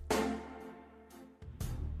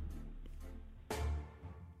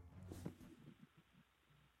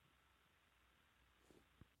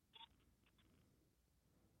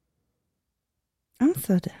 I'm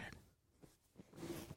so dead.